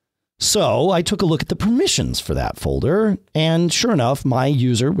 So I took a look at the permissions for that folder. And sure enough, my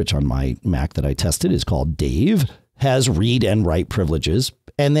user, which on my Mac that I tested is called Dave, has read and write privileges.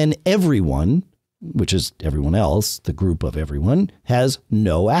 And then everyone, which is everyone else, the group of everyone, has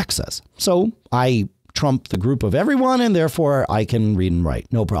no access. So I trump the group of everyone, and therefore I can read and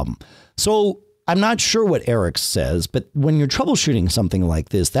write. No problem. So I'm not sure what Eric says, but when you're troubleshooting something like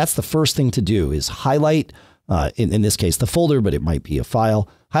this, that's the first thing to do is highlight, in this case, the folder, but it might be a file.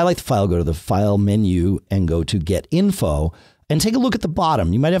 Highlight the file, go to the File menu, and go to Get Info, and take a look at the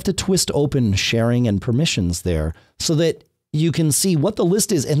bottom. You might have to twist open sharing and permissions there so that you can see what the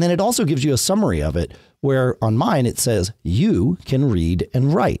list is. And then it also gives you a summary of it where on mine, it says you can read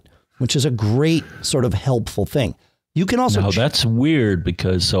and write, which is a great sort of helpful thing. You can also. Now that's weird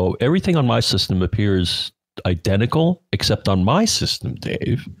because so everything on my system appears identical, except on my system,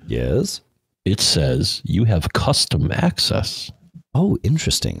 Dave. Yes. It says you have custom access. Oh,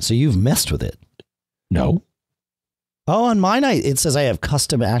 interesting. So you've messed with it. No. Oh, on mine, it says I have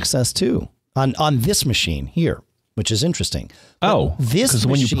custom access too on this machine here, which is interesting. Oh, because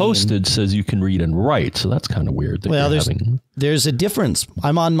when you posted, it says you can read and write. So that's kind of weird. Well, there's a difference.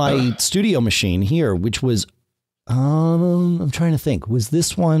 I'm on my studio machine here, which was, I'm trying to think, was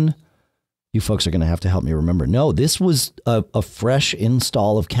this one? You folks are going to have to help me remember. No, this was a fresh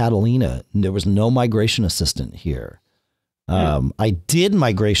install of Catalina. There was no migration assistant here. I did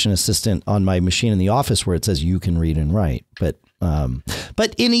migration assistant on my machine in the office where it says you can read and write, but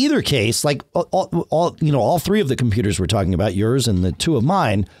in either case, like all three of the computers we're talking about, yours and the two of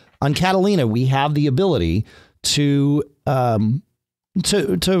mine, on Catalina, we have the ability to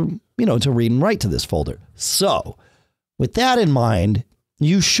to read and write to this folder. So with that in mind,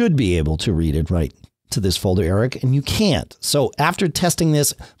 you should be able to read and write to this folder, Eric, and you can't. So after testing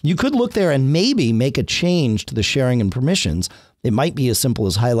this, you could look there and maybe make a change to the sharing and permissions. It might be as simple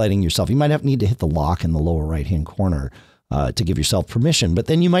as highlighting yourself. You might need to hit the lock in the lower right-hand corner to give yourself permission, but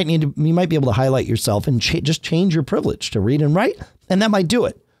then you might be able to highlight yourself and just change your privilege to read and write, and that might do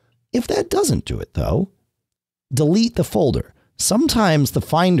it. If that doesn't do it, though, delete the folder. Sometimes the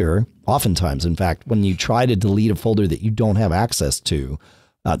Finder, oftentimes, in fact, when you try to delete a folder that you don't have access to,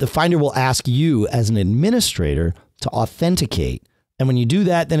 the Finder will ask you as an administrator to authenticate. And when you do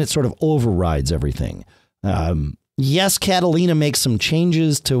that, then it sort of overrides everything. Yes, Catalina makes some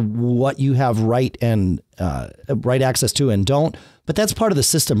changes to what you have write access to and don't, but that's part of the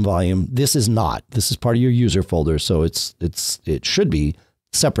system volume. This is not. This is part of your user folder, so it should be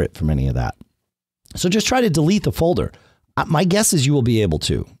separate from any of that. So just try to delete the folder. My guess is you will be able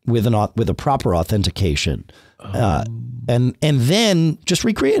to with a proper authentication, and then just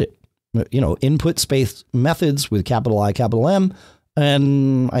recreate it. Input space methods with capital I, capital M,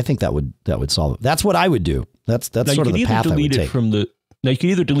 and I think that would solve it. That's what I would do. That's now sort of the path I would take. You can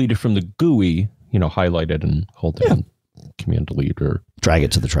either delete it from the GUI, highlight it and hold down Command Delete, or drag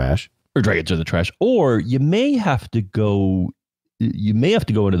it to the trash, or you may have to go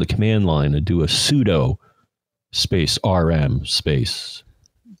into the command line and do a sudo space RM space.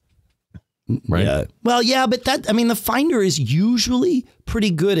 Right. Yeah. Well, yeah, but the Finder is usually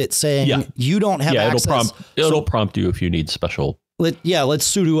pretty good at saying you don't have access. It'll prompt you if you need special. Let's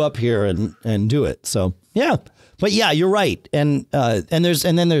sudo up here and do it. So yeah, but yeah, you're right. And then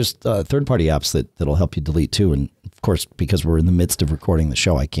there's third-party apps that'll help you delete too. And of course, because we're in the midst of recording the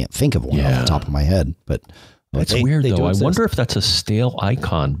show, I can't think of one off the top of my head. But that's weird though. I wonder if that's a stale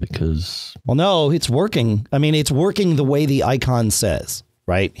icon because. Well, no, it's working. It's working the way the icon says.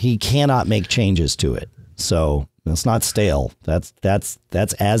 Right? He cannot make changes to it. So it's not stale. That's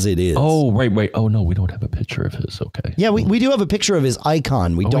as it is. Oh, right. Oh, no, we don't have a picture of his. Okay. Yeah, we do have a picture of his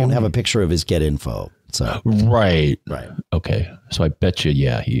icon. We don't have a picture of his get info. So Right. Okay. So I bet you,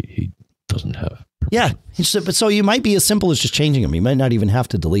 he doesn't have. Yeah. So you might be as simple as just changing him. You might not even have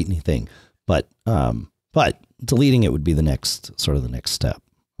to delete anything. But deleting it would be the next step.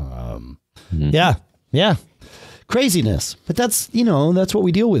 Yeah. Craziness, but that's what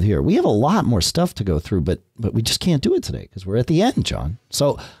we deal with here. We have a lot more stuff to go through, but we just can't do it today because we're at the end, John.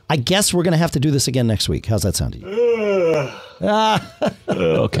 So I guess we're gonna have to do this again next week. How's that sound to you?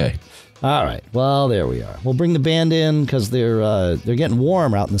 Okay. All right. Well, there we are. We'll bring the band in because they're getting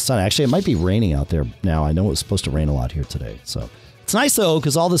warm out in the sun. Actually, it might be raining out there now. I know it was supposed to rain a lot here today, so it's nice though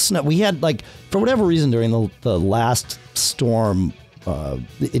because all the snow we had, for whatever reason during the last storm,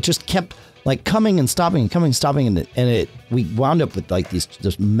 it just kept. Coming and stopping, and we wound up with these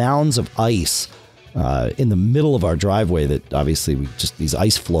just mounds of ice in the middle of our driveway that obviously these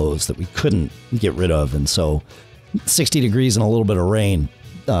ice flows that we couldn't get rid of, and so 60 degrees and a little bit of rain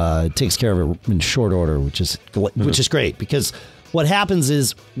takes care of it in short order, which is great because what happens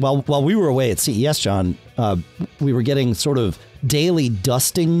is while we were away at CES, John, we were getting sort of daily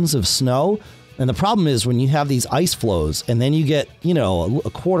dustings of snow. And the problem is when you have these ice flows and then you get,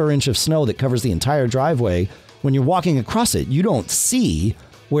 a quarter inch of snow that covers the entire driveway, when you're walking across it, you don't see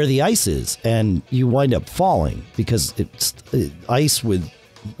where the ice is and you wind up falling because it's ice with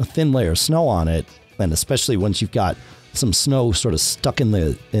a thin layer of snow on it. And especially once you've got some snow sort of stuck in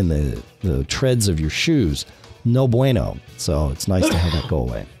the treads of your shoes, no bueno. So it's nice to have that go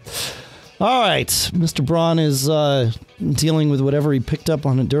away. All right, Mr. Braun is dealing with whatever he picked up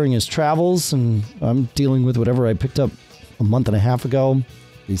on it during his travels, and I'm dealing with whatever I picked up a month and a half ago.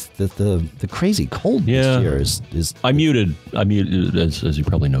 The crazy cold this year is. I muted as you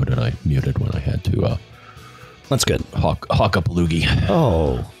probably noted. I muted when I had to. That's good. Hawk up a loogie.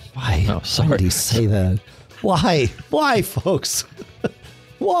 Oh, why? Oh, sorry. Why did he say that? Why, folks?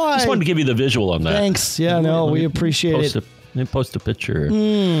 Why? I just wanted to give you the visual on that. Thanks. Yeah, no, we appreciate it. Post a picture.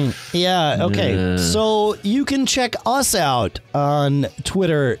 Yeah, okay. So you can check us out on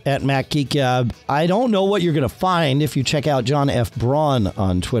Twitter at Geek Gab. I don't know what you're going to find if you check out John F. Braun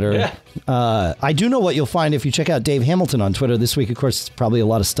on Twitter. Yeah. I do know what you'll find if you check out Dave Hamilton on Twitter. This week, of course, it's probably a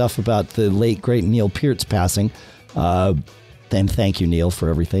lot of stuff about the late, great Neil Peart's passing. And thank you, Neil, for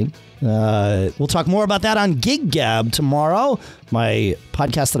everything. We'll talk more about that on Geek Gab tomorrow, my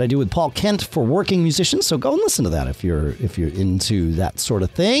podcast that I do with Paul Kent for working musicians. So go and listen to that if you're into that sort of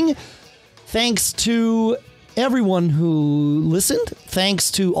thing. Thanks to everyone who listened.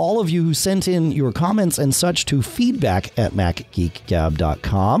 Thanks to all of you who sent in your comments and such to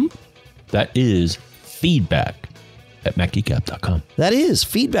feedback@macgeekgab.com. That is feedback feedback@macgeekgab.com. That is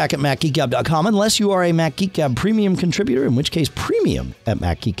feedback at macgeekgab.com, unless you are a Mac Geek Gab premium contributor, in which case premium at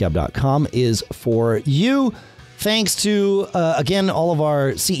macgeekgab.com is for you. Thanks to, again, all of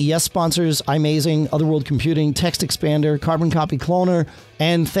our CES sponsors, iMazing, Otherworld Computing, Text Expander, Carbon Copy Cloner,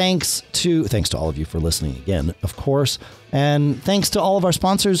 and thanks to all of you for listening again, of course. And thanks to all of our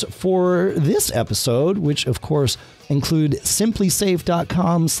sponsors for this episode, which, of course, include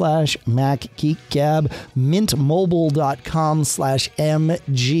simplysafe.com/MacGeekGab,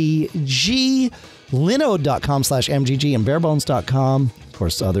 mintmobile.com/MGG, linode.com/MGG, and barebones.com. Of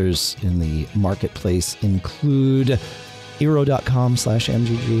course, others in the marketplace include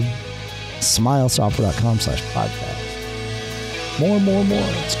eero.com/MGG, smilesoftware.com/podcast. More.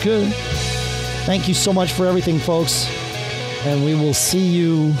 It's good. Thank you so much for everything, folks. And we will see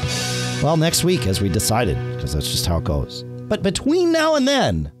you, well, next week as we decided, because that's just how it goes. But between now and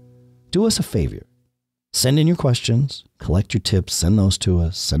then, do us a favor. Send in your questions, collect your tips, send those to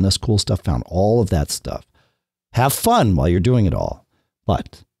us, send us cool stuff found, all of that stuff. Have fun while you're doing it all.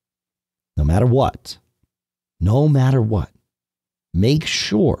 But no matter what, make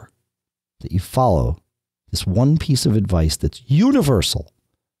sure that you follow this one piece of advice that's universal.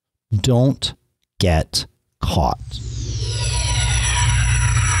 Don't get caught.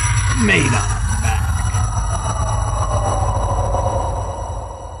 Made up.